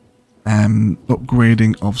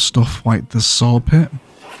upgrading of stuff like the saw pit.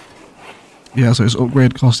 Yeah, so its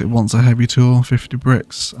upgrade cost, it wants a heavy tool, 50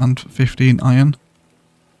 bricks and 15 iron.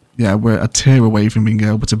 Yeah, we're a tier away from being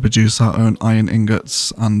able to produce our own iron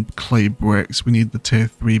ingots and clay bricks. We need the tier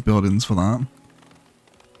 3 buildings for that.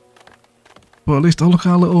 But at least, oh look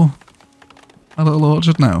at our little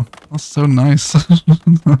orchard now. That's so nice.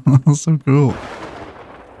 That's so cool.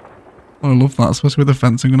 Oh, I love that, especially with the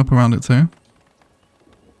fencing up around it too.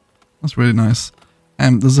 That's really nice.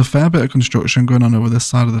 There's a fair bit of construction going on over this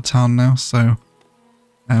side of the town now, so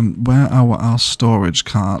where are our storage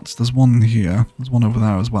carts? There's one here, there's one over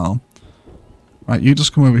there as well. Right, you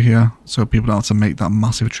just come over here so people don't have to make that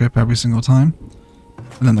massive trip every single time.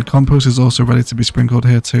 And then the compost is also ready to be sprinkled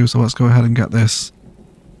here too, so let's go ahead and get this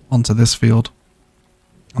onto this field.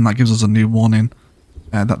 And that gives us a new warning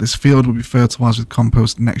that this field will be fertilised with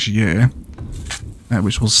compost next year,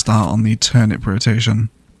 which will start on the turnip rotation.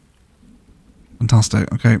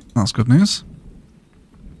 Fantastic, okay, that's good news.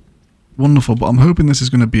 Wonderful, but I'm hoping this is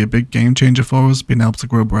going to be a big game changer for us, being able to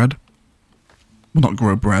grow bread. Well, not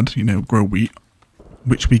grow bread, you know, grow wheat.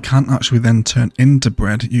 Which we can actually then turn into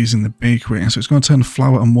bread using the bakery. So it's going to turn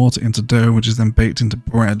flour and water into dough, which is then baked into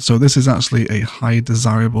bread. So this is actually a high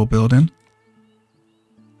desirable building.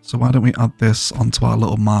 So why don't we add this onto our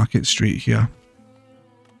little market street here?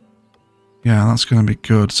 Yeah, that's going to be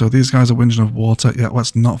good. So these guys are whinging of water. Yeah,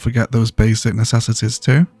 let's not forget those basic necessities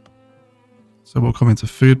too. So we'll come into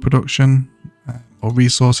food production, or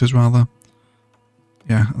resources rather.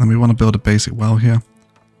 Yeah, and then we want to build a basic well here.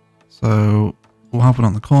 So we'll have one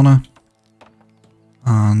on the corner.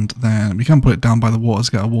 And then we can put it down by the water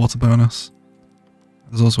to get a water bonus.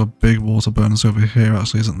 There's also a big water bonus over here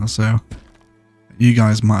actually, isn't there? So you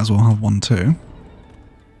guys might as well have one too.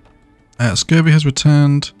 Scurvy has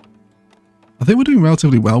returned. I think we're doing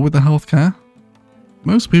relatively well with the healthcare.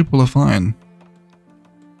 Most people are fine.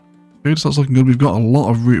 Food starts looking good. We've got a lot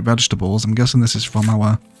of root vegetables. I'm guessing this is from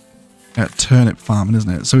our turnip farming, isn't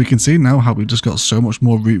it? So we can see now how we've just got so much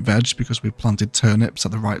more root veg because we've planted turnips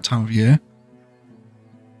at the right time of year.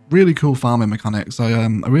 Really cool farming mechanics. I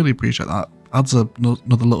really appreciate that. Adds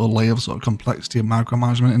another little layer of sort of complexity and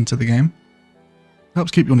micromanagement into the game.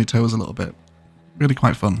 Helps keep you on your toes a little bit. Really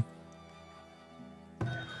quite fun.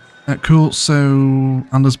 Cool, so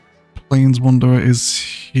Anders Plains Wanderer is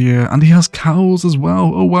here, and he has cows as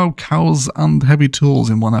well. Oh wow, cows and heavy tools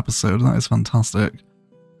in one episode. That is fantastic.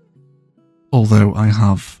 Although I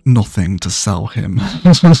have nothing to sell him,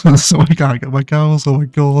 so I can't get my cows. Oh my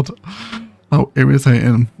god, how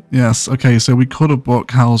irritating. Yes, okay, so we could have bought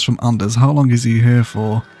cows from Anders. How long is he here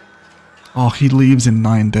for? Oh, he leaves in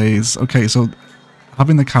 9 days. Okay, so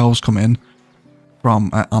having the cows come in from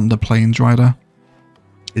Under Plains Rider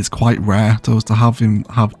is quite rare to us to have him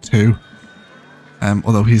have 2.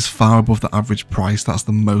 Although he's far above the average price. That's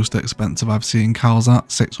the most expensive I've seen cows at,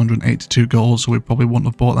 682 gold, so we probably wouldn't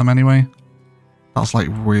have bought them anyway. That's like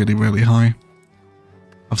really, really high.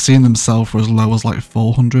 I've seen them sell for as low as like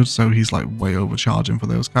 400, so he's like way overcharging for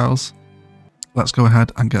those cows. Let's go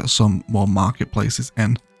ahead and get some more marketplaces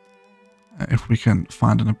in. If we can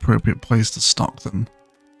find an appropriate place to stock them.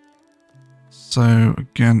 So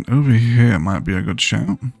again, over here might be a good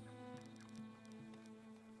shout.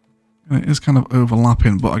 It is kind of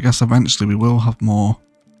overlapping, but I guess eventually we will have more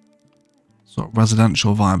sort of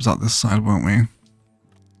residential vibes at this side, won't we?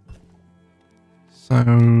 So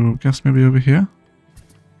I guess maybe over here.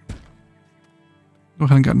 Go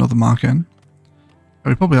ahead and get another market in.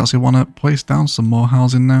 We probably actually want to place down some more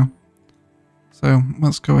housing now. So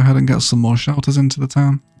let's go ahead and get some more shelters into the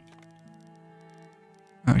town.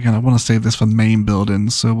 Again, I want to save this for main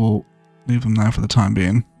buildings, so we'll leave them there for the time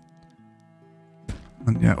being.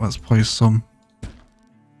 And yeah, let's place some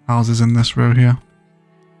houses in this row here.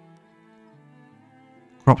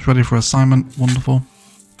 Crops ready for assignment, wonderful.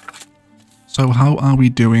 So how are we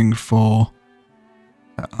doing for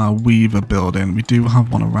our weaver building? We do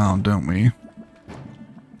have one around, don't we?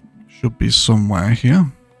 Should be somewhere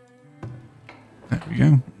here. There we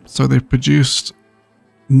go. So they've produced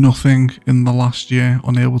nothing in the last year,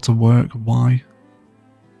 unable to work. Why?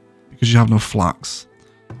 Because you have no flax.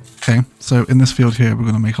 Okay, so in this field here, we're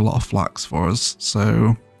going to make a lot of flax for us.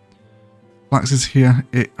 So flax is here.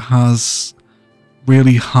 It has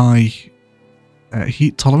really high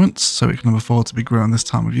heat tolerance, so it can afford to be grown this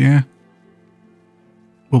time of year.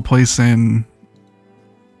 We'll place in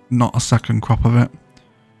not a second crop of it.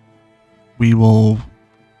 We will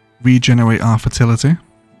regenerate our fertility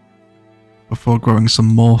before growing some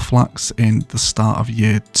more flax in the start of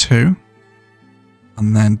year 2,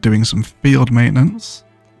 and then doing some field maintenance.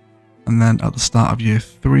 And then at the start of year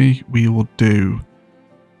 3, we will do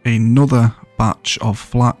another batch of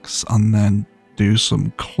flax and then do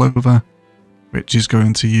some clover, which is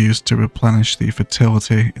going to use to replenish the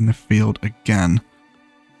fertility in the field again.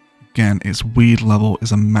 Again, its weed level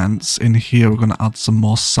is immense. In here, we're going to add some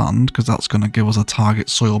more sand because that's going to give us a target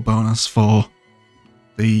soil bonus for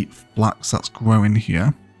the flax that's growing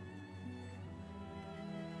here.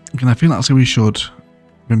 Again, I feel actually we should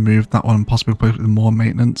remove that one and possibly put it with more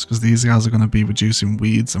maintenance, because these guys are going to be reducing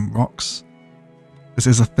weeds and rocks. This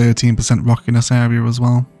is a 13% rockiness area as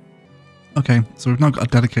well. Okay, so we've now got a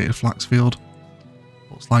dedicated flax field.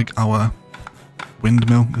 Looks like our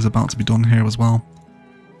windmill is about to be done here as well.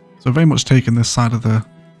 So very much taking this side of the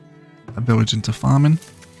village into farming.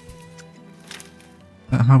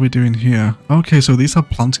 How are we doing here? Okay, so these are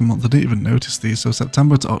planting months. I didn't even notice these. So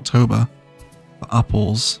September to October for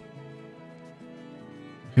apples.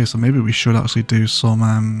 Okay, so maybe we should actually do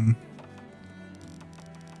some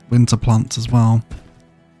winter plants as well.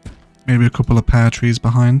 Maybe a couple of pear trees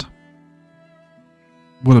behind.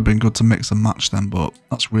 Would have been good to mix and match them, but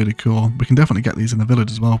that's really cool. We can definitely get these in the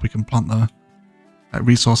village as well. We can plant the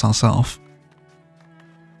resource ourselves.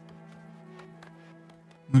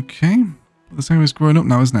 Okay, this area's growing up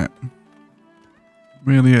now, isn't it?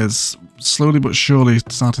 Really is. Slowly but surely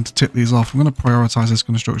starting to tick these off. I'm going to prioritize this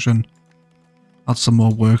construction. Add some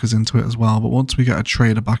more workers into it as well. But once we get a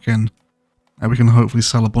trader back in, we can hopefully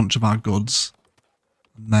sell a bunch of our goods.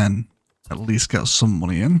 And then at least get some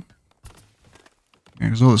money in. Yeah,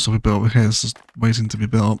 because all this stuff we built over here is just waiting to be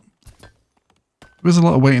built. There's a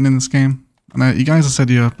lot of waiting in this game. And you guys have said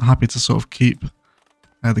you're happy to sort of keep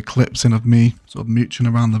the clips in of me sort of mooching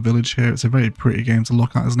around the village here. It's a very pretty game to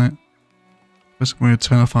look at, isn't it? First, when we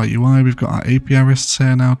turn off our UI, we've got our apiarists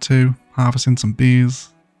here now too, harvesting some bees.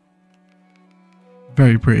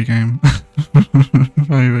 Very pretty game.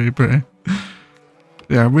 Very, very pretty.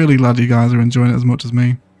 Yeah, really glad you guys are enjoying it as much as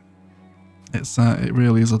me. It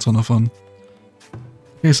really is a ton of fun.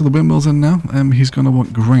 Okay, so the windmill's in now. He's going to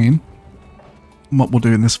want grain. And what we'll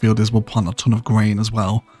do in this field is we'll plant a ton of grain as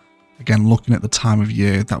well. Again, looking at the time of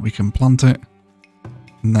year that we can plant it.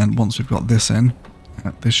 And then once we've got this in,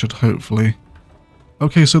 this should hopefully...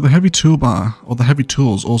 Okay, so the heavy toolbar, or the heavy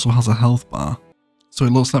tools, also has a health bar. So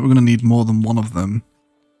it looks like we're going to need more than one of them.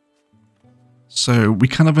 So we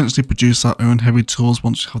can eventually produce our own heavy tools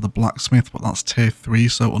once we have the blacksmith, but that's tier 3,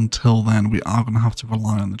 so until then we are going to have to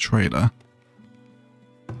rely on the trader.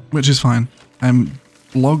 Which is fine.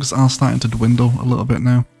 Logs are starting to dwindle a little bit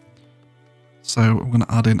now. So I'm going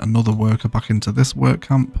to add in another worker back into this work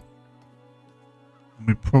camp. And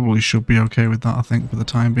we probably should be okay with that, I think, for the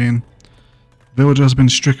time being. Villager has been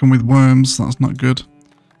stricken with worms, that's not good.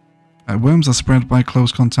 Worms are spread by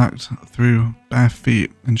close contact through bare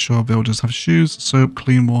feet. Ensure villagers have shoes, soap,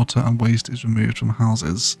 clean water, and waste is removed from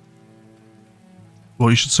houses. Well,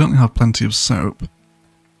 you should certainly have plenty of soap.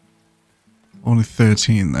 Only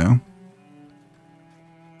 13 though.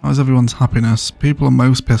 How's everyone's happiness? People are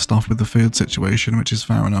most pissed off with the food situation, which is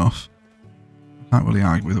fair enough. I can't really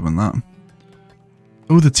argue with them on that.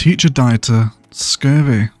 Oh, the teacher died to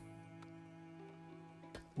scurvy.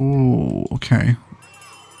 Oh, okay.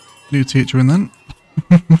 New teacher in then.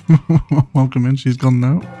 Welcome in, she's gone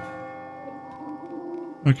now.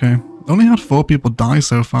 Okay. Only had 4 people die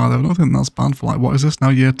so far though. I don't think that's bad for, like, what is this now,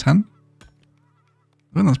 year 10? I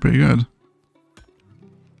think that's pretty good.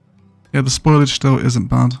 Yeah, the spoilage still isn't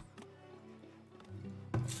bad.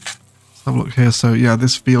 Let's have a look here. So yeah,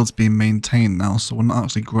 this field's being maintained now, so we're not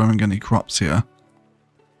actually growing any crops here.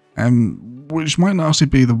 Which might not actually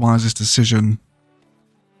be the wisest decision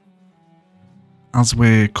as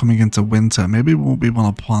we're coming into winter. Maybe we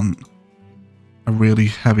want to plant a really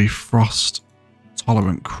heavy frost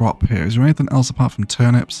tolerant crop here. Is there anything else apart from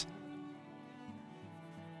turnips?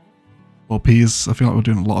 Or peas? I feel like we're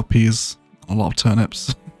doing a lot of peas, a lot of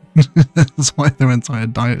turnips. That's why their entire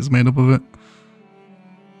diet is made up of it.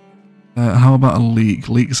 How about a leek?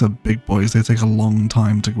 Leeks are big boys, they take a long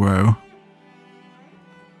time to grow.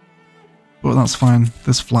 But that's fine.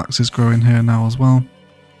 This flax is growing here now as well.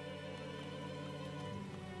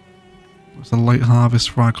 It's a late harvest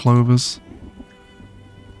for our clovers.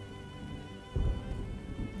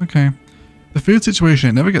 Okay. The food situation,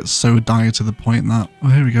 it never gets so dire to the point that... Oh,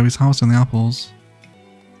 here we go, he's harvesting the apples.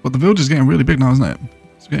 But the village is getting really big now, isn't it?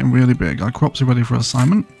 It's getting really big. Our crops are ready for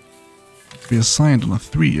assignment. To be assigned on a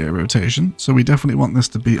 3-year rotation. So we definitely want this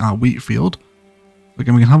to be our wheat field.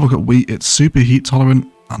 Again, we can have a look at wheat. It's super heat tolerant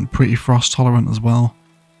and pretty frost tolerant as well.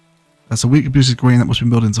 So wheat produces grain that must be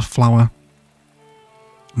milled into flour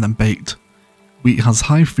and then baked. Wheat has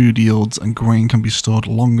high food yields and grain can be stored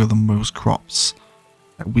longer than most crops.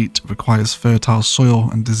 Wheat requires fertile soil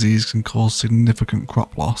and disease can cause significant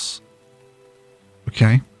crop loss.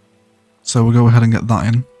 Okay, so we'll go ahead and get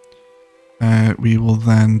that in. We will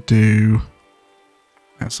then do...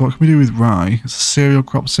 So what can we do with rye? It's a cereal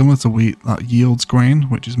crop similar to wheat that yields grain,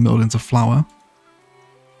 which is milled into flour.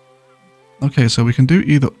 Okay, so we can do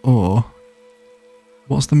either or.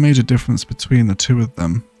 What's the major difference between the two of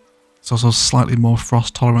them? It's also slightly more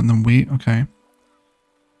frost tolerant than wheat, okay.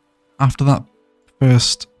 After that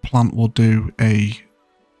first plant, we'll do a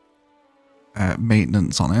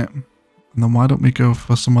maintenance on it. And then why don't we go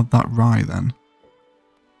for some of that rye then?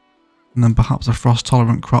 And then perhaps a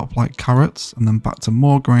frost-tolerant crop like carrots, and then back to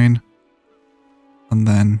more grain. And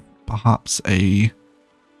then perhaps a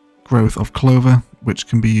growth of clover, which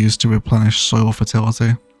can be used to replenish soil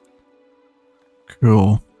fertility.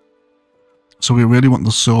 Cool. So we really want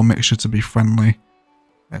the soil mixture to be friendly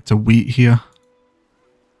to wheat here.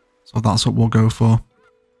 So that's what we'll go for.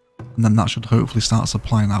 And then that should hopefully start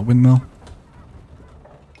supplying our windmill.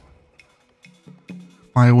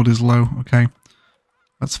 Firewood is low, okay.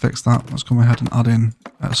 Let's fix that. Let's come ahead and add in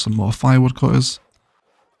some more firewood cutters.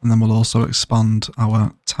 And then we'll also expand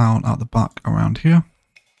our town at the back around here.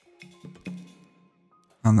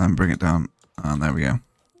 And then bring it down. And there we go.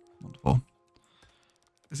 Wonderful.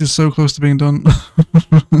 This is so close to being done.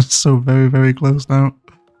 So very, very close now.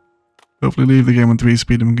 Hopefully leave the game on 3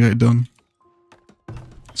 speed and get it done.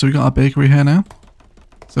 So we got our bakery here now.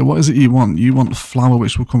 So what is it you want? You want flour,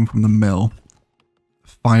 which will come from the mill.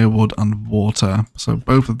 Firewood and water. So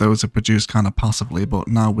both of those are produced kind of passively, but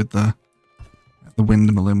now with the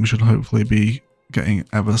windmill in, we should hopefully be getting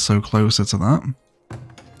ever so closer to that.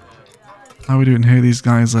 How are we doing here? These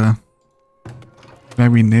guys are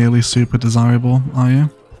very nearly super desirable, are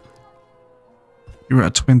you? You're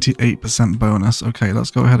at a 28% bonus. Okay,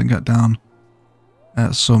 let's go ahead and get down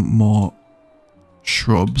some more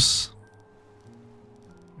shrubs.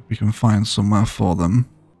 If we can find somewhere for them.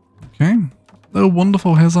 Okay. Oh,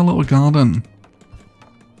 wonderful. Here's our little garden.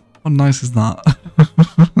 How nice is that?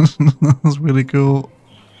 That's really cool.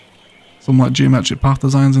 Some like geometric path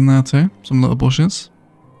designs in there too. Some little bushes.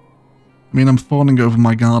 I mean, I'm fawning over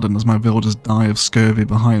my garden as my villagers die of scurvy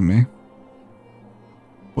behind me.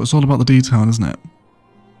 But it's all about the detail, isn't it?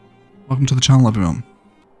 Welcome to the channel, everyone.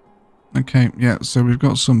 Okay, yeah, so we've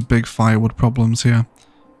got some big firewood problems here.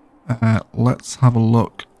 Let's have a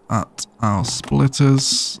look at our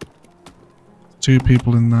splitters. 2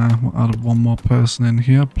 people in there. We'll add 1 more person in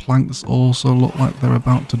here. Planks also look like they're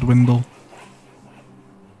about to dwindle.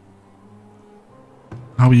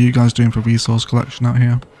 How are you guys doing for resource collection out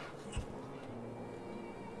here?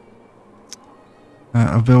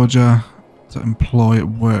 A villager to employ at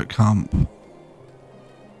work camp.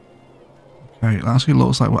 Okay, it actually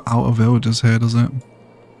looks like we're out of villagers here, does it?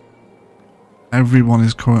 Everyone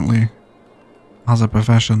is currently has a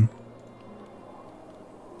profession.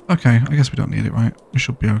 Okay, I guess we don't need it, right? We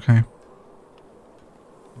should be okay.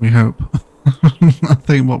 We hope. I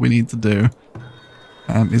think what we need to do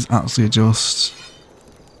is actually just...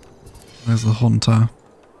 There's the hunter.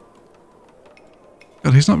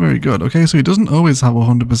 God, he's not very good. Okay, so he doesn't always have a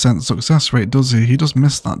 100% success rate, does he? He just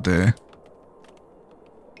missed that day.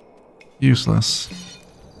 Useless.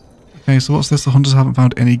 Okay, so what's this? The hunters haven't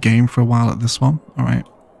found any game for a while at this one. Alright.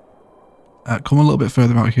 Come a little bit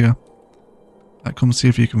further out here. Come see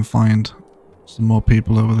if you can find some more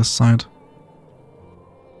people over this side.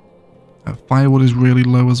 Firewood is really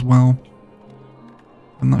low as well.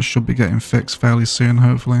 And that should be getting fixed fairly soon,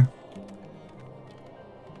 hopefully.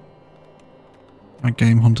 Our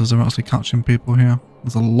game hunters are actually catching people here.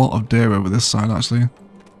 There's a lot of deer over this side, actually.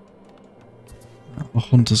 The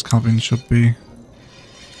hunter's cabin should be...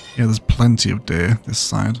 Yeah, there's plenty of deer this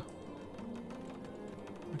side.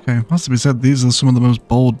 Okay, has to be said, these are some of the most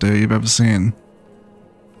bold deer you've ever seen.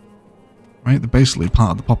 Right, they're basically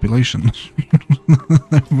part of the population.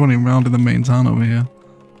 They're running around in the main town over here.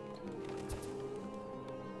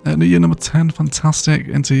 New year number 10, fantastic.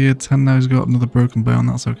 Into year 10 now, he's got another broken bone,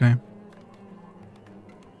 that's okay.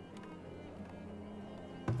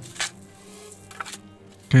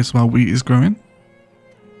 Okay, so our wheat is growing.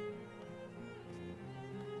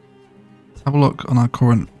 Let's have a look on our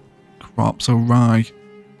current crop. So rye.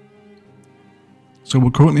 So we're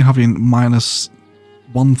currently having minus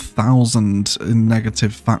 1,000 in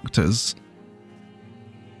negative factors.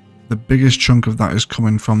 The biggest chunk of that is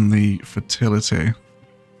coming from the fertility.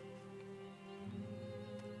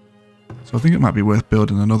 So I think it might be worth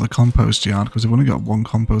building another compost yard because we've only got 1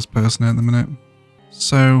 compost person here at the minute.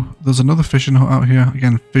 So there's another fishing hut out here.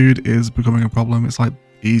 Again, food is becoming a problem. It's like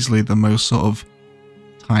easily the most sort of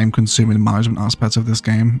time-consuming management aspect of this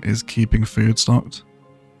game is keeping food stocked.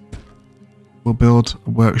 We'll build a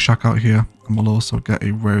work shack out here and we'll also get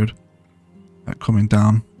a road coming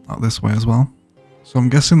down out this way as well. So I'm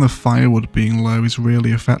guessing the firewood being low is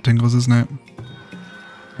really affecting us, isn't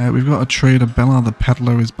it? We've got a trader, Bella the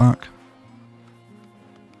peddler is back.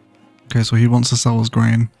 Okay, so he wants to sell us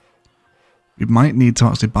grain. We might need to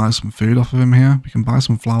actually buy some food off of him here. We can buy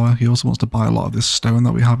some flour. He also wants to buy a lot of this stone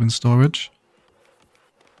that we have in storage.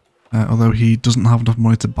 Although he doesn't have enough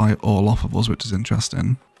money to buy it all off of us, which is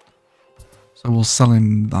interesting. So we'll sell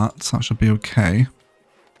him that. That should be okay.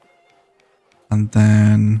 And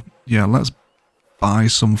then, yeah, let's buy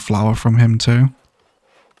some flour from him too.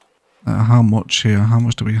 How much here? How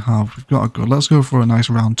much do we have? We've got a good. Let's go for a nice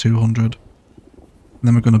round 200. And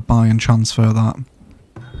then we're going to buy and transfer that.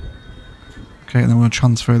 Okay, and then we're going to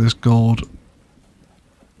transfer this gold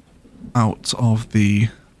out of the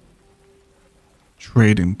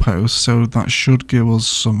trading post. So that should give us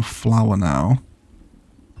some flour now.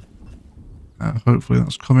 Hopefully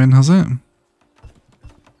that's come in, has it?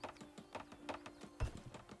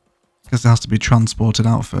 Guess it has to be transported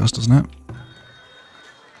out first, doesn't it?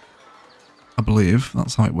 I believe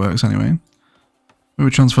that's how it works anyway.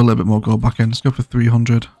 Maybe transfer a little bit more gold back in. Let's go for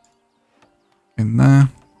 300 in there.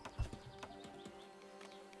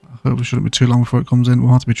 I hope it shouldn't be too long before it comes in.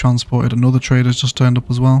 We'll have to be transported. Another trader's just turned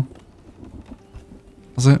up as well.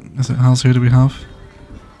 Has it? Is it has? Who do we have?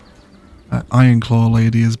 Iron Claw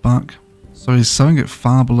Lady is back. So he's selling it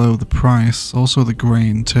far below the price. Also the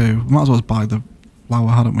grain too. We might as well buy the flour,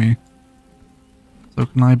 hadn't we? So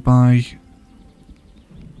can I buy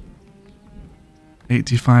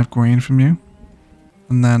 85 grain from you?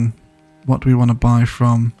 And then what do we want to buy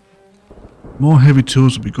from? More heavy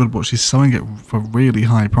tools would be good, but she's selling it for really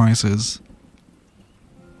high prices.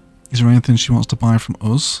 Is there anything she wants to buy from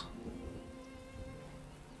us?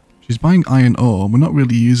 She's buying iron ore. We're not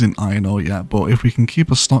really using iron ore yet, but if we can keep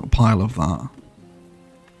a stockpile of that,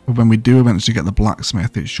 when we do eventually get the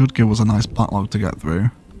blacksmith, it should give us a nice backlog to get through.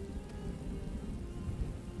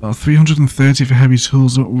 330 for heavy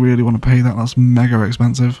tools, don't really want to pay that, that's mega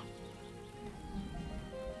expensive.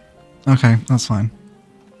 Okay, that's fine.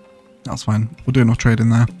 That's fine, we'll do enough trading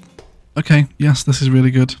there. Okay, yes, this is really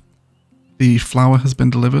good. The flour has been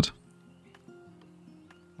delivered.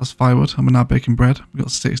 That's firewood, and we're now baking bread. We've got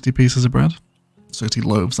 60 pieces of bread. 60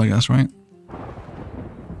 loaves, I guess, right?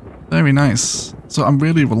 Very nice. So I'm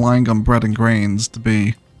really relying on bread and grains to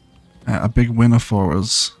be a big winner for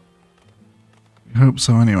us. We hope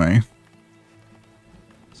so anyway.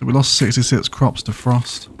 So we lost 66 crops to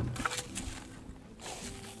frost.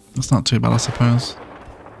 That's not too bad, I suppose.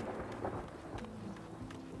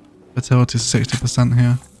 Fertility is 60%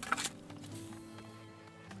 here.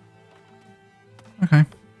 Okay.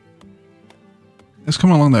 It's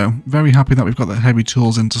coming along though. Very happy that we've got the heavy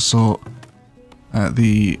tools in to sort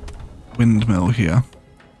the windmill here.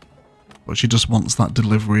 But she just wants that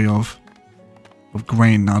delivery of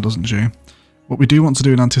grain now, doesn't she? What we do want to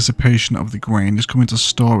do in anticipation of the grain is come into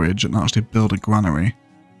storage and actually build a granary.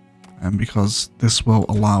 Because this will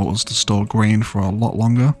allow us to store grain for a lot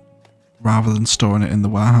longer, rather than storing it in the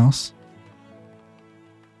warehouse.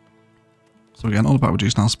 So again, all about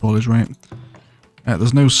reducing our spoilage rate.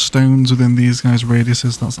 There's no stones within these guys'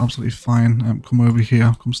 radiuses, that's absolutely fine. Come over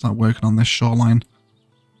here, come start working on this shoreline.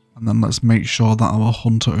 And then let's make sure that our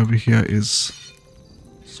hunter over here is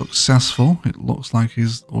successful. It looks like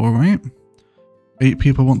he's alright. 8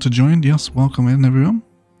 people want to join, yes, welcome in everyone.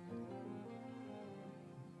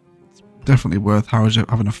 It's definitely worth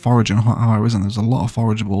having a foraging hour, isn't there? There's a lot of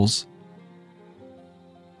forageables.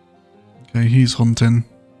 Okay, he's hunting.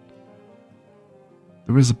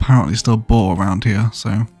 There is apparently still boar around here,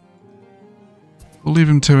 so we'll leave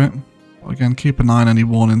him to it. But again, keep an eye on any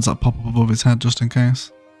warnings that pop up above his head just in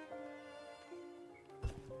case.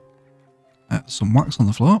 Some wax on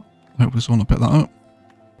the floor. Hopefully someone will pick that up.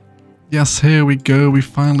 Yes, here we go. We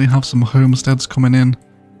finally have some homesteads coming in.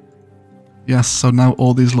 Yes, so now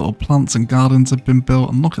all these little plants and gardens have been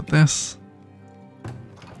built, and look at this.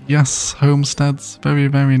 Yes, homesteads. Very,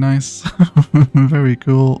 very nice. Very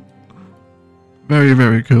cool. Very,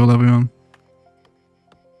 very cool, everyone.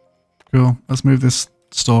 Cool. Let's move this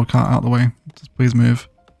store cart out of the way. Just please move.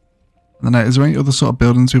 And then, is there any other sort of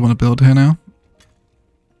buildings we want to build here now?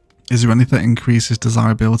 Is there anything that increases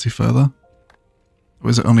desirability further? Or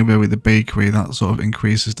is it only really the bakery that sort of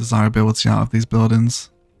increases desirability out of these buildings?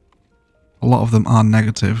 A lot of them are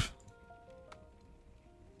negative.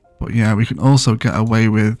 But yeah, we can also get away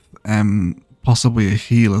with possibly a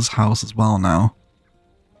healer's house as well now.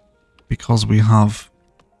 Because we have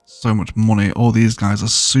so much money. All these guys are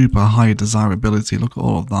super high desirability. Look at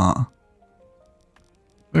all of that.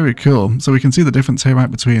 Very cool. So we can see the difference here,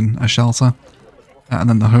 right, between a shelter and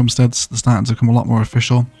then the homesteads. They're starting to become a lot more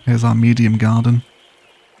official. Here's our medium garden.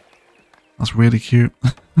 That's really cute.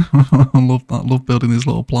 I love that. I love building these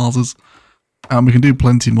little plazas. And we can do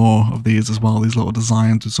plenty more of these as well. These little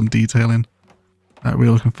designs with some detailing. Really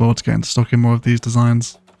looking forward to getting stuck in more of these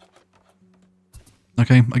designs.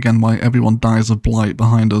 Okay, again, while everyone dies of blight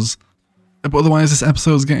behind us, But otherwise, this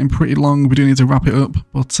episode is getting pretty long. We do need to wrap it up,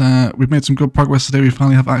 but we've made some good progress today. We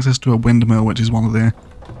finally have access to a windmill, which is one of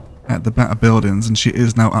the better buildings, and she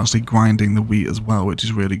is now actually grinding the wheat as well, which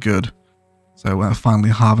is really good. So finally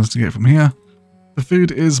harvesting it from here. The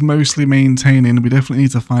food is mostly maintaining. We definitely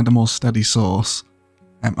need to find a more steady source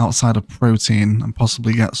outside of protein, and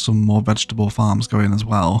possibly get some more vegetable farms going as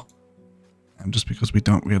well. Just because we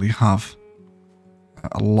don't really have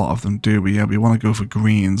a lot of them, do we? Yeah, we want to go for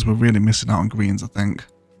greens. We're really missing out on greens, I think.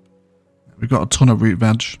 We've got a ton of root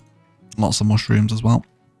veg, lots of mushrooms as well.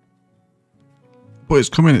 But it's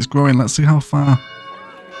coming, it's growing. Let's see how far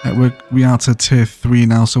we are to tier 3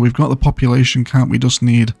 now. So we've got the population count. We just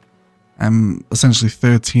need essentially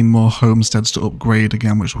 13 more homesteads to upgrade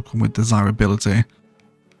again, which will come with desirability.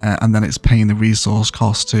 And then it's paying the resource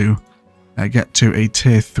cost to get to a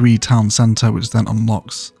tier 3 town centre, which then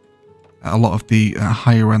unlocks a lot of the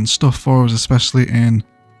higher end stuff for us, especially in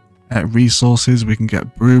resources. We can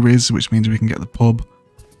get breweries, which means we can get the pub,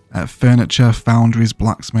 furniture, foundries,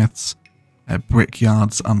 blacksmiths,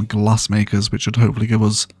 brickyards and glass makers, which should hopefully give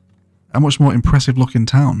us a much more impressive looking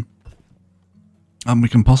town. And we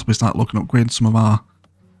can possibly start looking at upgrading some of our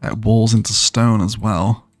walls into stone as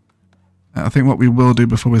well. I think what we will do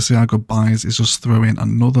before we say our goodbyes is just throw in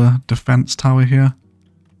another defense tower here.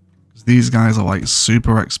 These guys are like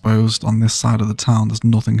super exposed on this side of the town. There's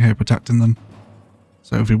nothing here protecting them.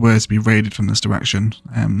 So if we were to be raided from this direction,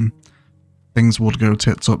 things would go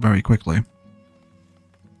tits up very quickly.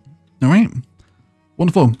 Alright,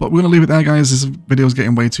 wonderful. But we're going to leave it there, guys. This video is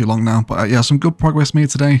getting way too long now. But yeah, some good progress made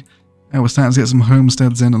today. We're starting to get some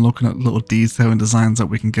homesteads in and looking at little detail and designs that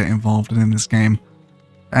we can get involved in this game.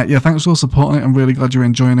 Yeah, thanks for supporting it. I'm really glad you're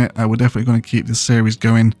enjoying it. We're definitely going to keep this series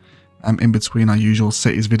going in between our usual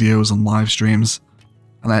cities videos and live streams.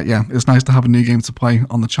 And yeah, it's nice to have a new game to play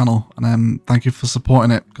on the channel. And thank you for supporting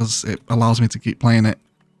it, because it allows me to keep playing it.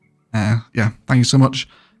 Yeah, thank you so much.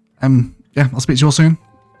 Yeah, I'll speak to you all soon.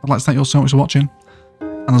 I'd like to thank you all so much for watching.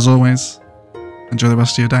 And as always, enjoy the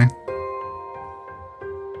rest of your day.